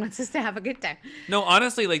 Wants us to have a good time. No,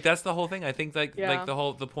 honestly, like that's the whole thing. I think like Yeah.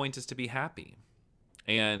 the point is to be happy.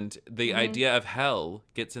 And the idea of hell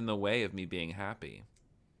gets in the way of me being happy.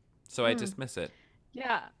 So I dismiss it.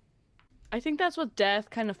 Yeah. I think that's what death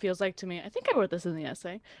kind of feels like to me. I think I wrote this in the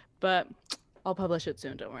essay, but I'll publish it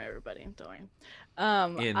soon. Don't worry, everybody. Don't worry.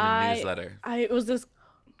 In the newsletter. It was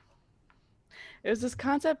this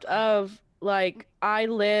concept of like I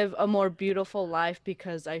live a more beautiful life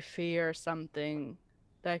because I fear something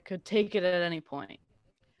that could take it at any point.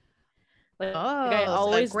 Like I Oh,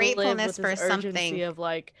 always the gratefulness live with for this urgency something. of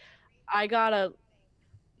like I gotta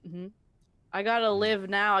live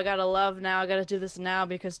now. I gotta love now. I gotta do this now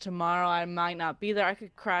because tomorrow I might not be there. I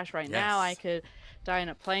could crash right now. I Yes. could die in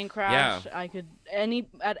a plane crash. Yeah. I could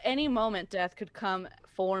at any moment death could come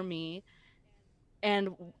for me.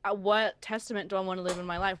 And what testament do I want to live in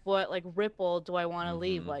my life? What like ripple do I want to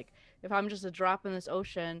leave? Like if I'm just a drop in this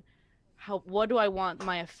ocean, what do I want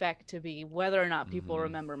my effect to be? Whether or not people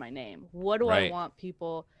remember my name. What do I Right. want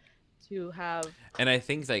people to have? And I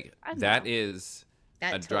think like I don't that know. is That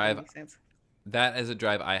a totally drive. makes sense. That is a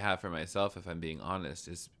drive I have for myself, if I'm being honest,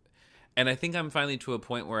 and I think I'm finally to a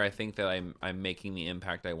point where I think that I'm making the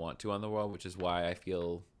impact I want to on the world, which is why I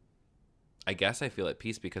feel at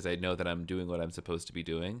peace because I know that I'm doing what I'm supposed to be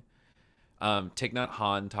doing. Thich Nhat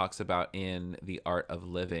Hanh talks about in The Art of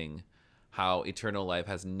Living how eternal life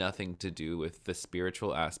has nothing to do with the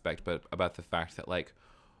spiritual aspect, but about the fact that like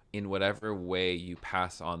in whatever way you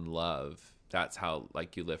pass on love, that's how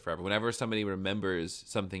like you live forever. Whenever somebody remembers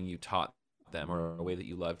something you taught them or a way that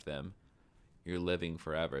you loved them, you're living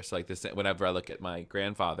forever. So like this, whenever I look at my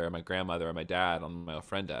grandfather or my grandmother or my dad on my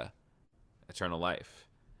ofrenda, eternal life.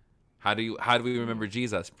 How do we remember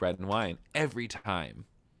Jesus? Bread and wine every time.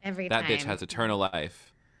 Every That time. bitch has eternal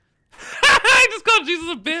life. I just called Jesus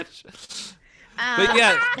a bitch. But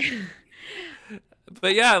yeah.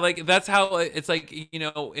 But yeah, like that's how it's like, you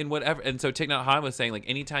know, in whatever. And so Thich Nhat Hanh was saying, like,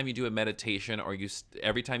 anytime you do a meditation or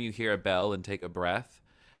every time you hear a bell and take a breath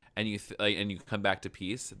and and you come back to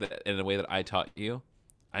peace in a way that I taught you,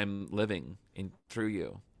 I'm living through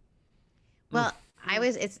you. Well,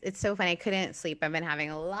 it's so funny. I couldn't sleep. I've been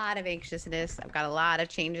having a lot of anxiousness. I've got a lot of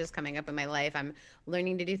changes coming up in my life. I'm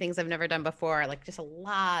learning to do things I've never done before, like just a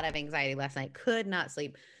lot of anxiety last night. Could not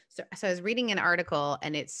sleep. So I was reading an article,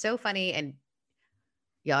 and it's so funny, and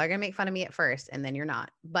y'all are gonna make fun of me at first, and then you're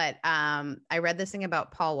not. But I read this thing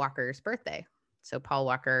about Paul Walker's birthday. So Paul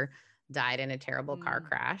Walker died in a terrible car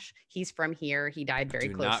crash. He's from here. He died very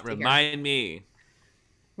Do close not to here. remind me.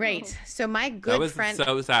 Right. So my That good was friend.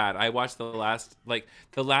 so sad. I watched the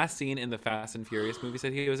last scene in the Fast and Furious movies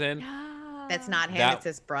that he was in. That's not him. It's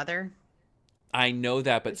his brother. I know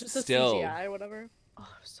that, but It's just still. a CGI or whatever. Oh,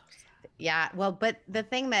 so sad. Yeah. Well, but the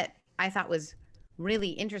thing that I thought was really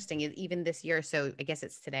interesting is even this year. So I guess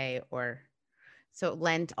it's today or so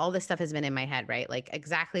Lent, all this stuff has been in my head, right? Like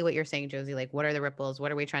exactly what you're saying, Josie. Like, what are the ripples?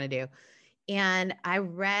 What are we trying to do? And I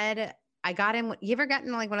got in, you ever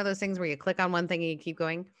gotten like one of those things where you click on one thing and you keep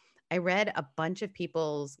going? I read a bunch of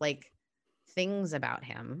people's like things about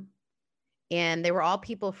him. And they were all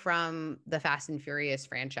people from the Fast and Furious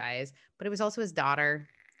franchise, but it was also his daughter.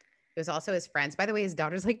 It was also his friends. By the way, his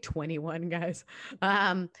daughter's like 21, guys.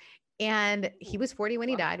 And he was 40 when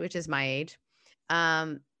he died, which is my age.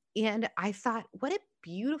 And I thought, what a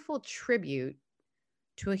beautiful tribute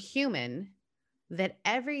to a human that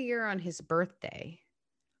every year on his birthday,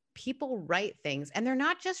 people write things. And they're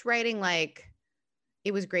not just writing like,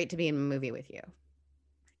 it was great to be in a movie with you.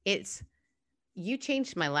 It's, you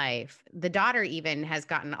changed my life. The daughter even has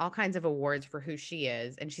gotten all kinds of awards for who she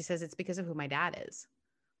is. And she says it's because of who my dad is.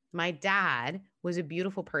 My dad was a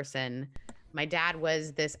beautiful person. My dad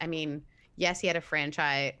was this, I mean, yes, he had a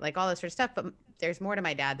franchise, like all this sort of stuff, but there's more to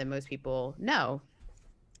my dad than most people know.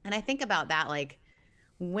 And I think about that, like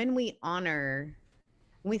when we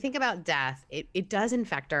think about death, it does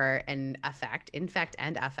infect and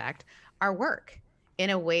affect our work in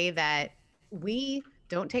a way that we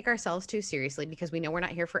don't take ourselves too seriously because we know we're not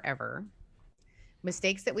here forever.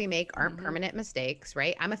 Mistakes that we make aren't permanent mistakes,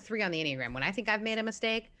 right? I'm a 3 on the Enneagram. When I think I've made a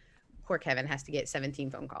mistake, poor Kevin has to get 17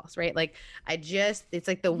 phone calls, right? Like it's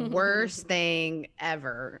like the worst thing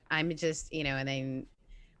ever. I'm just, and then,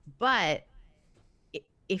 but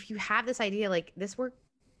if you have this idea, like this work,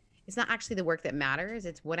 it's not actually the work that matters.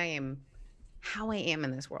 It's how I am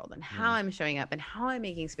in this world and how I'm showing up and how I'm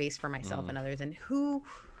making space for myself and others and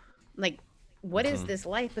what is this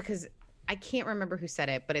life? Because I can't remember who said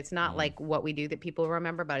it, but it's not like what we do that people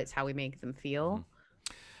remember, but it's how we make them feel.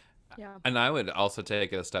 Yeah. And I would also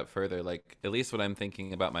take it a step further. Like, at least what I'm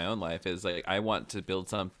thinking about my own life is like, I want to build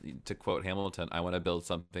something, to quote Hamilton, I want to build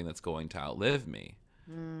something that's going to outlive me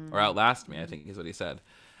or outlast me, I think is what he said.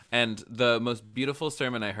 And the most beautiful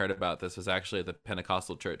sermon I heard about this was actually at the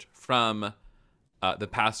Pentecostal church from the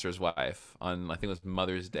pastor's wife on, I think it was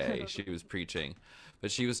Mother's Day. She was preaching,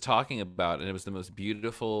 but she was talking about, and it was the most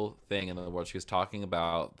beautiful thing in the world. She was talking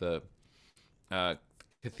about the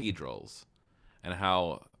cathedrals and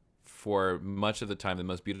how for much of the time, the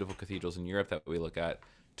most beautiful cathedrals in Europe that we look at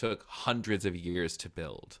took hundreds of years to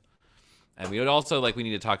build. And we would also, like, we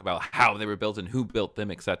need to talk about how they were built and who built them,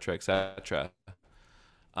 et cetera, et cetera.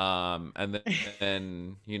 And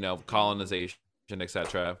then, colonization, et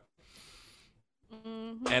cetera.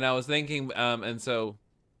 And I was thinking, and so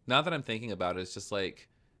now that I'm thinking about it, it's just like,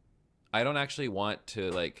 I don't actually want to,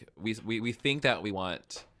 like, we think that we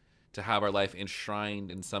want to have our life enshrined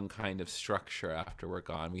in some kind of structure after we're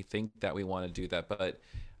gone. We think that we want to do that, but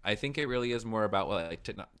I think it really is more about what like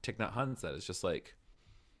Thich Nhat Hanh said. It's just like,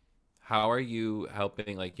 how are you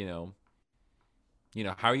helping, like, how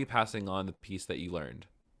are you passing on the peace that you learned?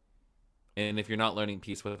 And if you're not learning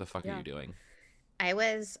peace, what the fuck are you doing? I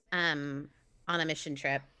was on a mission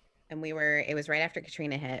trip, and it was right after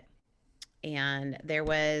Katrina hit, and there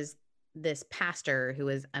was this pastor who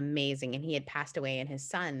was amazing, and he had passed away, and his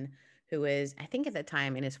son, who was, I think at the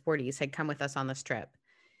time in his 40s, had come with us on this trip.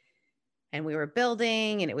 And we were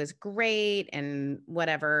building, and it was great and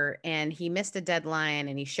whatever. And he missed a deadline,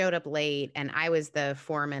 and he showed up late, and I was the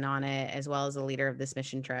foreman on it as well as the leader of this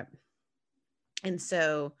mission trip. And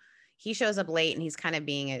so he shows up late, and he's kind of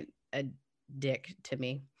being a dick to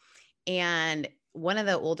me. And one of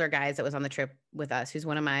the older guys that was on the trip with us, who's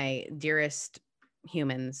one of my dearest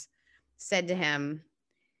humans, said to him,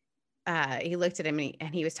 he looked at him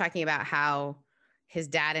and he was talking about how his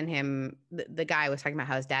dad and him, the guy was talking about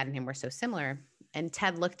how his dad and him were so similar. And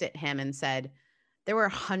Ted looked at him and said, There were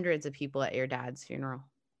hundreds of people at your dad's funeral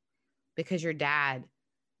because your dad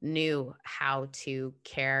knew how to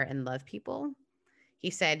care and love people. He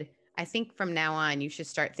said, I think from now on, you should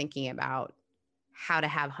start thinking about how to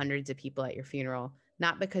have hundreds of people at your funeral,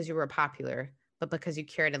 not because you were popular, but because you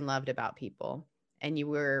cared and loved about people and you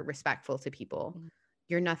were respectful to people.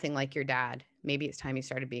 You're nothing like your dad. Maybe it's time you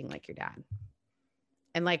started being like your dad.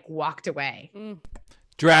 And like walked away.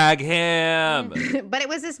 Drag him. But it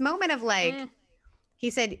was this moment of like, he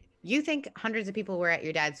said, you think hundreds of people were at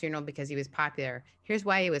your dad's funeral because he was popular. Here's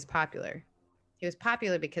why he was popular. He was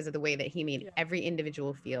popular because of the way that he made every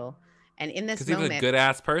individual feel. And in this moment, because he was a good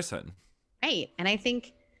ass person. Right. And I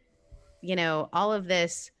think, you know, all of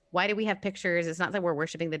this, why do we have pictures? It's not that we're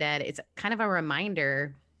worshiping the dead. It's kind of a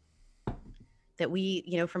reminder that we,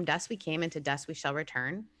 you know, from dust we came, and to dust we shall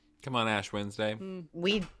return. Come on, Ash Wednesday.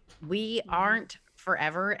 We aren't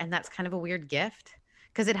forever. And that's kind of a weird gift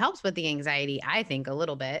because it helps with the anxiety, I think, a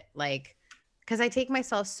little bit. Like, because I take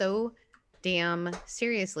myself so damn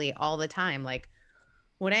seriously all the time. Like,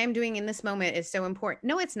 what I am doing in this moment is so important.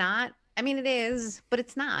 No, it's not. I mean, it is, but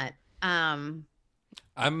it's not. I'm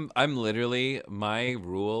literally, my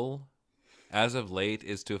rule as of late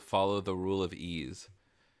is to follow the rule of ease.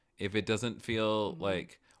 If it doesn't feel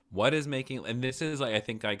like what is making, and this is like, I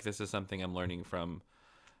think like this is something I'm learning from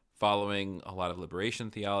following a lot of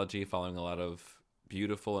liberation theology, following a lot of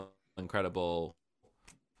beautiful, incredible,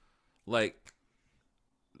 like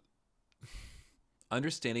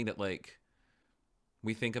understanding that like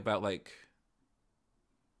we think about like,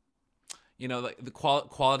 you know, like the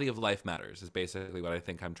quality of life matters is basically what I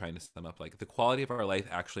think I'm trying to sum up. Like the quality of our life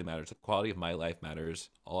actually matters. The quality of my life matters.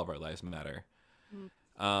 All of our lives matter.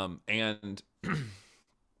 And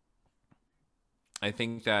I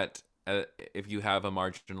think that if you have a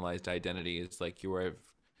marginalized identity, it's like you are,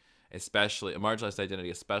 especially a marginalized identity,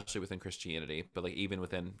 especially within Christianity, but like even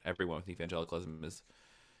within everyone with evangelicalism, is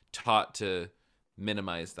taught to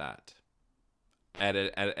minimize that at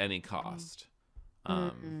any cost.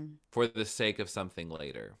 For the sake of something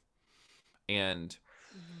later. And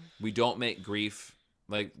we don't make grief,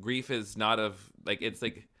 like grief is not of like, it's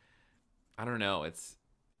like, I don't know, it's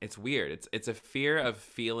weird. It's a fear of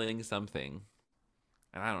feeling something,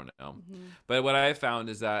 and I don't know. But what I found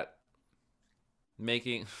is that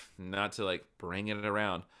making, not to like bring it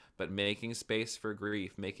around, but making space for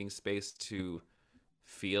grief, making space to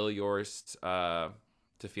feel yours, to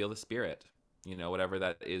feel the spirit, you know, whatever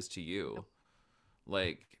that is to you.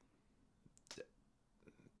 Like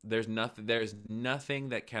there's nothing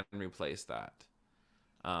that can replace that.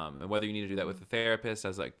 And whether you need to do that with a therapist,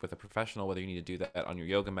 as like with a professional, whether you need to do that on your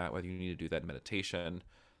yoga mat, whether you need to do that in meditation,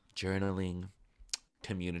 journaling,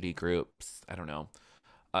 community groups, I don't know.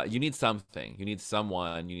 You need something. You need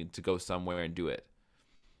someone. You need to go somewhere and do it.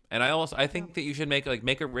 And I think that you should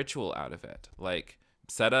make a ritual out of it. Like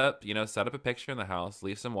set up a picture in the house,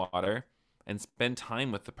 leave some water, and spend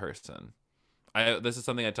time with the person. This is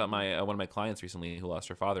something I taught one of my clients recently who lost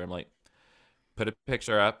her father. I'm like, put a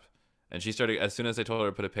picture up. And she started, as soon as I told her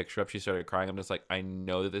to put a picture up, she started crying. I'm just like, I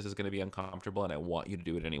know that this is going to be uncomfortable and I want you to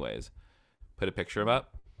do it anyways. Put a picture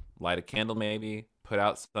up, light a candle maybe, put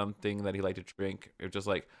out something that he liked to drink. Or just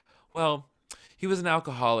like, well, he was an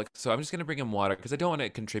alcoholic, so I'm just going to bring him water because I don't want to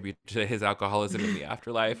contribute to his alcoholism in the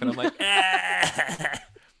afterlife. And I'm like,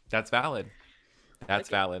 that's valid. That's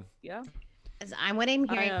valid. Yeah. What I'm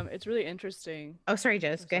hearing. It's really interesting. Oh, sorry,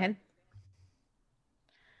 Jose. Go ahead.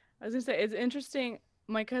 I was going to say, it's interesting.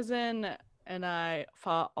 My cousin and I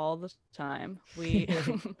fought all the time. He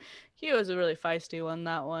was a really feisty one,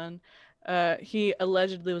 that one. He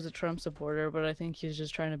allegedly was a Trump supporter, but I think he's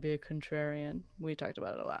just trying to be a contrarian. We talked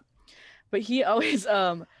about it a lot. But he always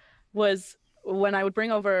was, when I would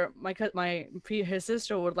bring over his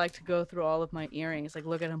sister would like to go through all of my earrings, like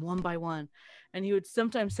look at them one by one. And he would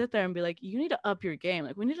sometimes sit there and be like, you need to up your game.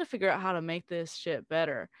 Like, we need to figure out how to make this shit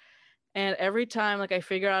better. And every time, like, I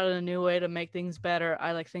figure out a new way to make things better,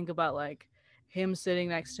 I, like, think about, like, him sitting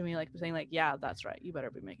next to me, like, saying, like, yeah, that's right. You better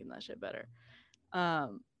be making that shit better.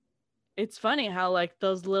 It's funny how, like,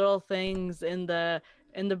 those little things in the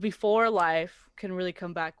before life can really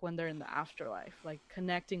come back when they're in the afterlife. Like,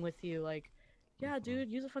 connecting with you, like, yeah, dude,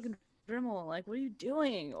 use a fucking Dremel. Like, what are you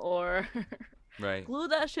doing? Or right. glue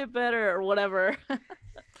that shit better or whatever.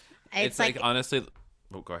 It's like honestly,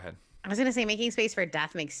 go ahead. I was going to say making space for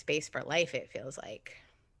death makes space for life, it feels like.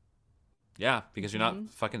 Yeah, because you're not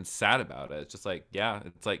fucking sad about it. It's just like, yeah,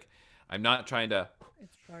 it's like, I'm not trying to.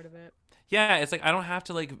 It's part of it. Yeah, it's like, I don't have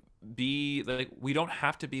to like be like, we don't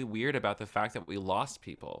have to be weird about the fact that we lost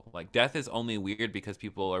people. Like death is only weird because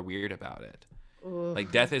people are weird about it. Oof.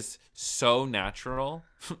 Like death is so natural.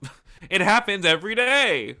 It happens every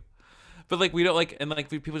day. But like we don't like, and like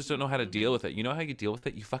people just don't know how to deal with it. You know how you deal with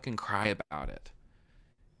it? You fucking cry about it.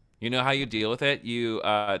 You know how you deal with it? You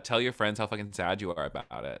tell your friends how fucking sad you are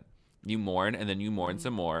about it. You mourn, and then you mourn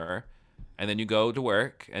some more, and then you go to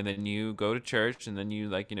work, and then you go to church, and then you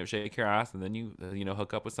like, you know, shake your ass, and then you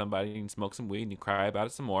hook up with somebody and smoke some weed, and you cry about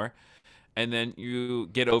it some more, and then you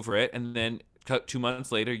get over it, and then 2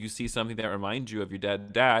 months later you see something that reminds you of your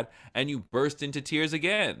dead dad, and you burst into tears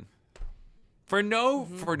again. For no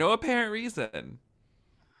apparent reason.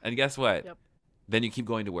 And guess what? Yep. Then you keep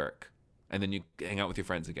going to work. And then you hang out with your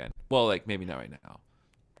friends again. Well, like maybe not right now.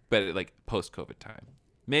 But like post-COVID time.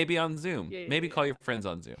 Maybe on Zoom. Maybe call your friends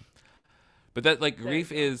on Zoom. But that like grief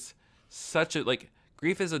is such a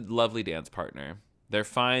grief is a lovely dance partner. They're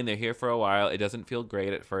fine, they're here for a while. It doesn't feel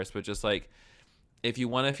great at first, but just like if you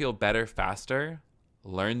want to feel better faster,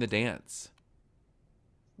 learn the dance.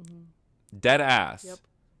 Dead ass. Yep.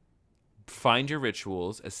 Find your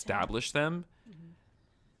rituals, establish them,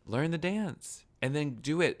 learn the dance, and then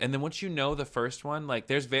do it. And then once you know the first one, like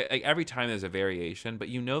there's like every time there's a variation, but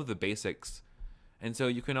you know the basics, and so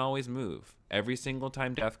you can always move. Every single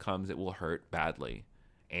time death comes, it will hurt badly,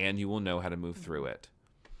 and you will know how to move through it.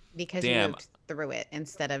 Because you moved through it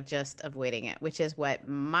instead of just avoiding it, which is what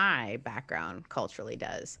my background culturally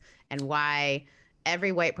does, and why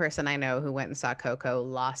every white person I know who went and saw Coco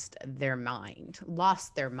lost their mind. Oh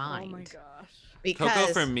my gosh. Because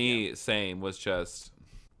Coco for me, same, was just,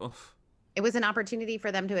 oof. It was an opportunity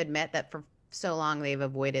for them to admit that for so long they've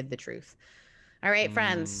avoided the truth. All right,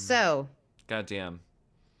 friends. So, goddamn,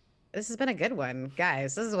 this has been a good one,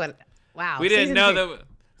 guys. This is what, wow. We didn't know that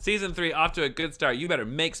season 3 off to a good start. You better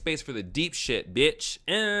make space for the deep shit, bitch.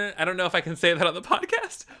 I don't know if I can say that on the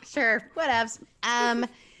podcast. Sure, whatevs.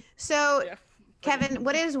 So. Yeah. Kevin,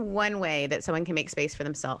 what is one way that someone can make space for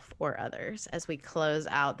themselves or others as we close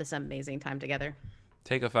out this amazing time together?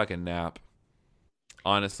 Take a fucking nap.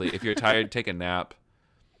 Honestly, if you're tired, take a nap.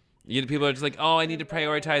 People are just like, oh, I need to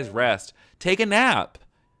prioritize rest. Take a nap.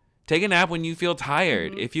 Take a nap when you feel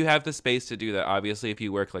tired. If you have the space to do that. Obviously, if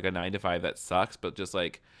you work like a 9 to 5, that sucks, but just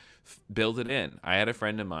like build it in. I had a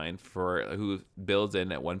friend of mine who builds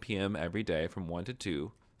in at 1 p.m. every day from 1 to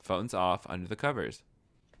 2, phones off, under the covers.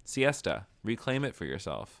 Siesta. Reclaim it for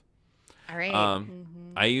yourself. All right.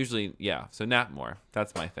 I usually, so nap more.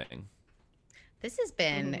 That's my thing. This has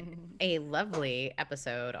been a lovely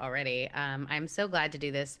episode already. I'm so glad to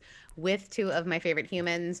do this with 2 of my favorite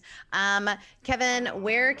humans. Kevin,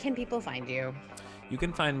 where can people find you? You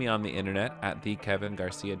can find me on the internet at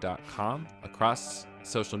thekevingarcia.com, across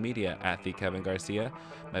social media at thekevingarcia.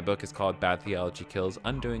 My book is called Bad Theology Kills: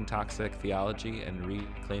 Undoing Toxic Theology and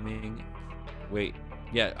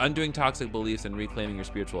Undoing Toxic Beliefs and Reclaiming Your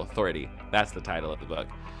Spiritual Authority. That's the title of the book.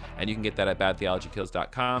 And you can get that at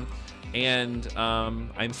badtheologykills.com. And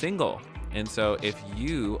I'm single. And so if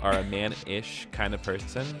you are a man-ish kind of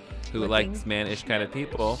person who likes man-ish kind of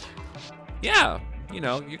people, you're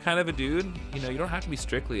kind of a dude. You don't have to be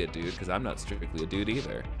strictly a dude, because I'm not strictly a dude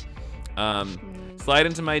either. Slide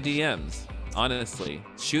into my DMs. Honestly,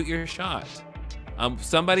 shoot your shot.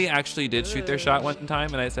 Somebody actually did shoot their shot one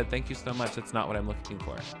time, and I said, thank you so much. That's not what I'm looking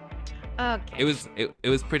for. Okay. It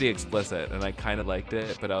was pretty explicit, and I kind of liked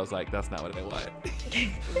it, but I was like, that's not what I want.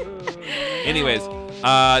 Anyways,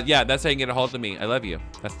 that's how you can get a hold of me. I love you.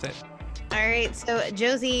 That's it. All right. So,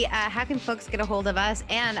 Josie, how can folks get a hold of us?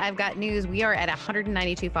 And I've got news. We are at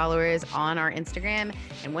 192 followers on our Instagram.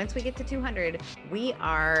 And once we get to 200, we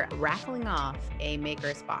are raffling off a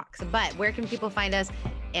Maker's Box. But where can people find us?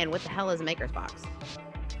 And what the hell is a Maker's Box?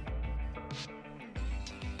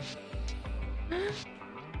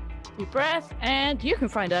 Deep breath. And you can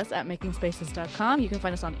find us at makingspaces.com. You can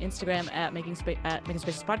find us on Instagram at Making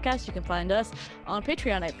Spaces Podcast. You can find us on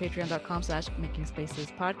Patreon at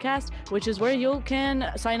patreon.com/makingspacespodcast, which is where you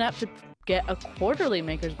can sign up to get a quarterly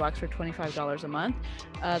Maker's Box for $25 a month.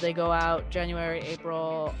 They go out January,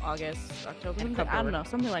 April, August, October. I don't know,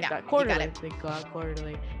 something like that. Quarterly. They go out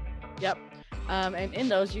quarterly. Yep. And in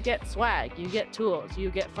those, you get swag, you get tools, you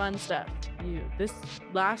get fun stuff. This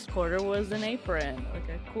last quarter was an apron, like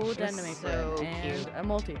a cool denim apron, and a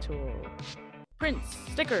multi-tool, prints,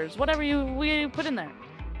 stickers, whatever we put in there.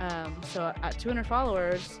 So at 200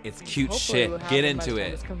 followers, it's cute shit. Get into it.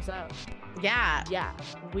 This comes out. Yeah.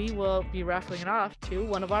 We will be raffling it off to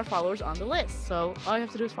one of our followers on the list. So all you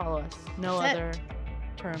have to do is follow us. No other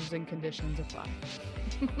terms and conditions apply.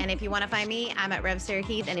 And if you want to find me, I'm at Rev Sarah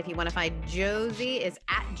Heath. And if you want to find Josie, it's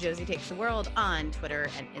at Josie Takes the World on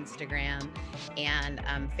Twitter and Instagram and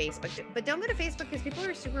Facebook. But don't go to Facebook, because people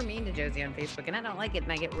are super mean to Josie on Facebook, and I don't like it,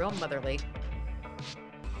 and I get real motherly.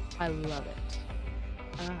 I love it.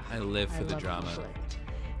 Ugh, I live for the love drama. conflict.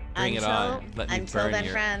 Bring it on. Let me Until burn then,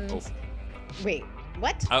 your... friends. Wait,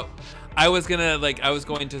 what? Oh, I was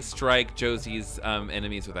going to strike Josie's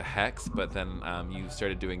enemies with a hex, but then you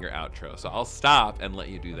started doing your outro. So I'll stop and let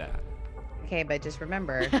you do that. Okay, but just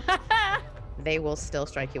remember, they will still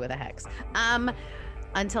strike you with a hex.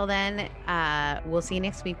 Until then, we'll see you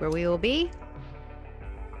next week where we will be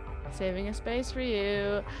saving a space for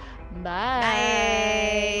you.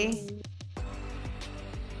 Bye. Bye.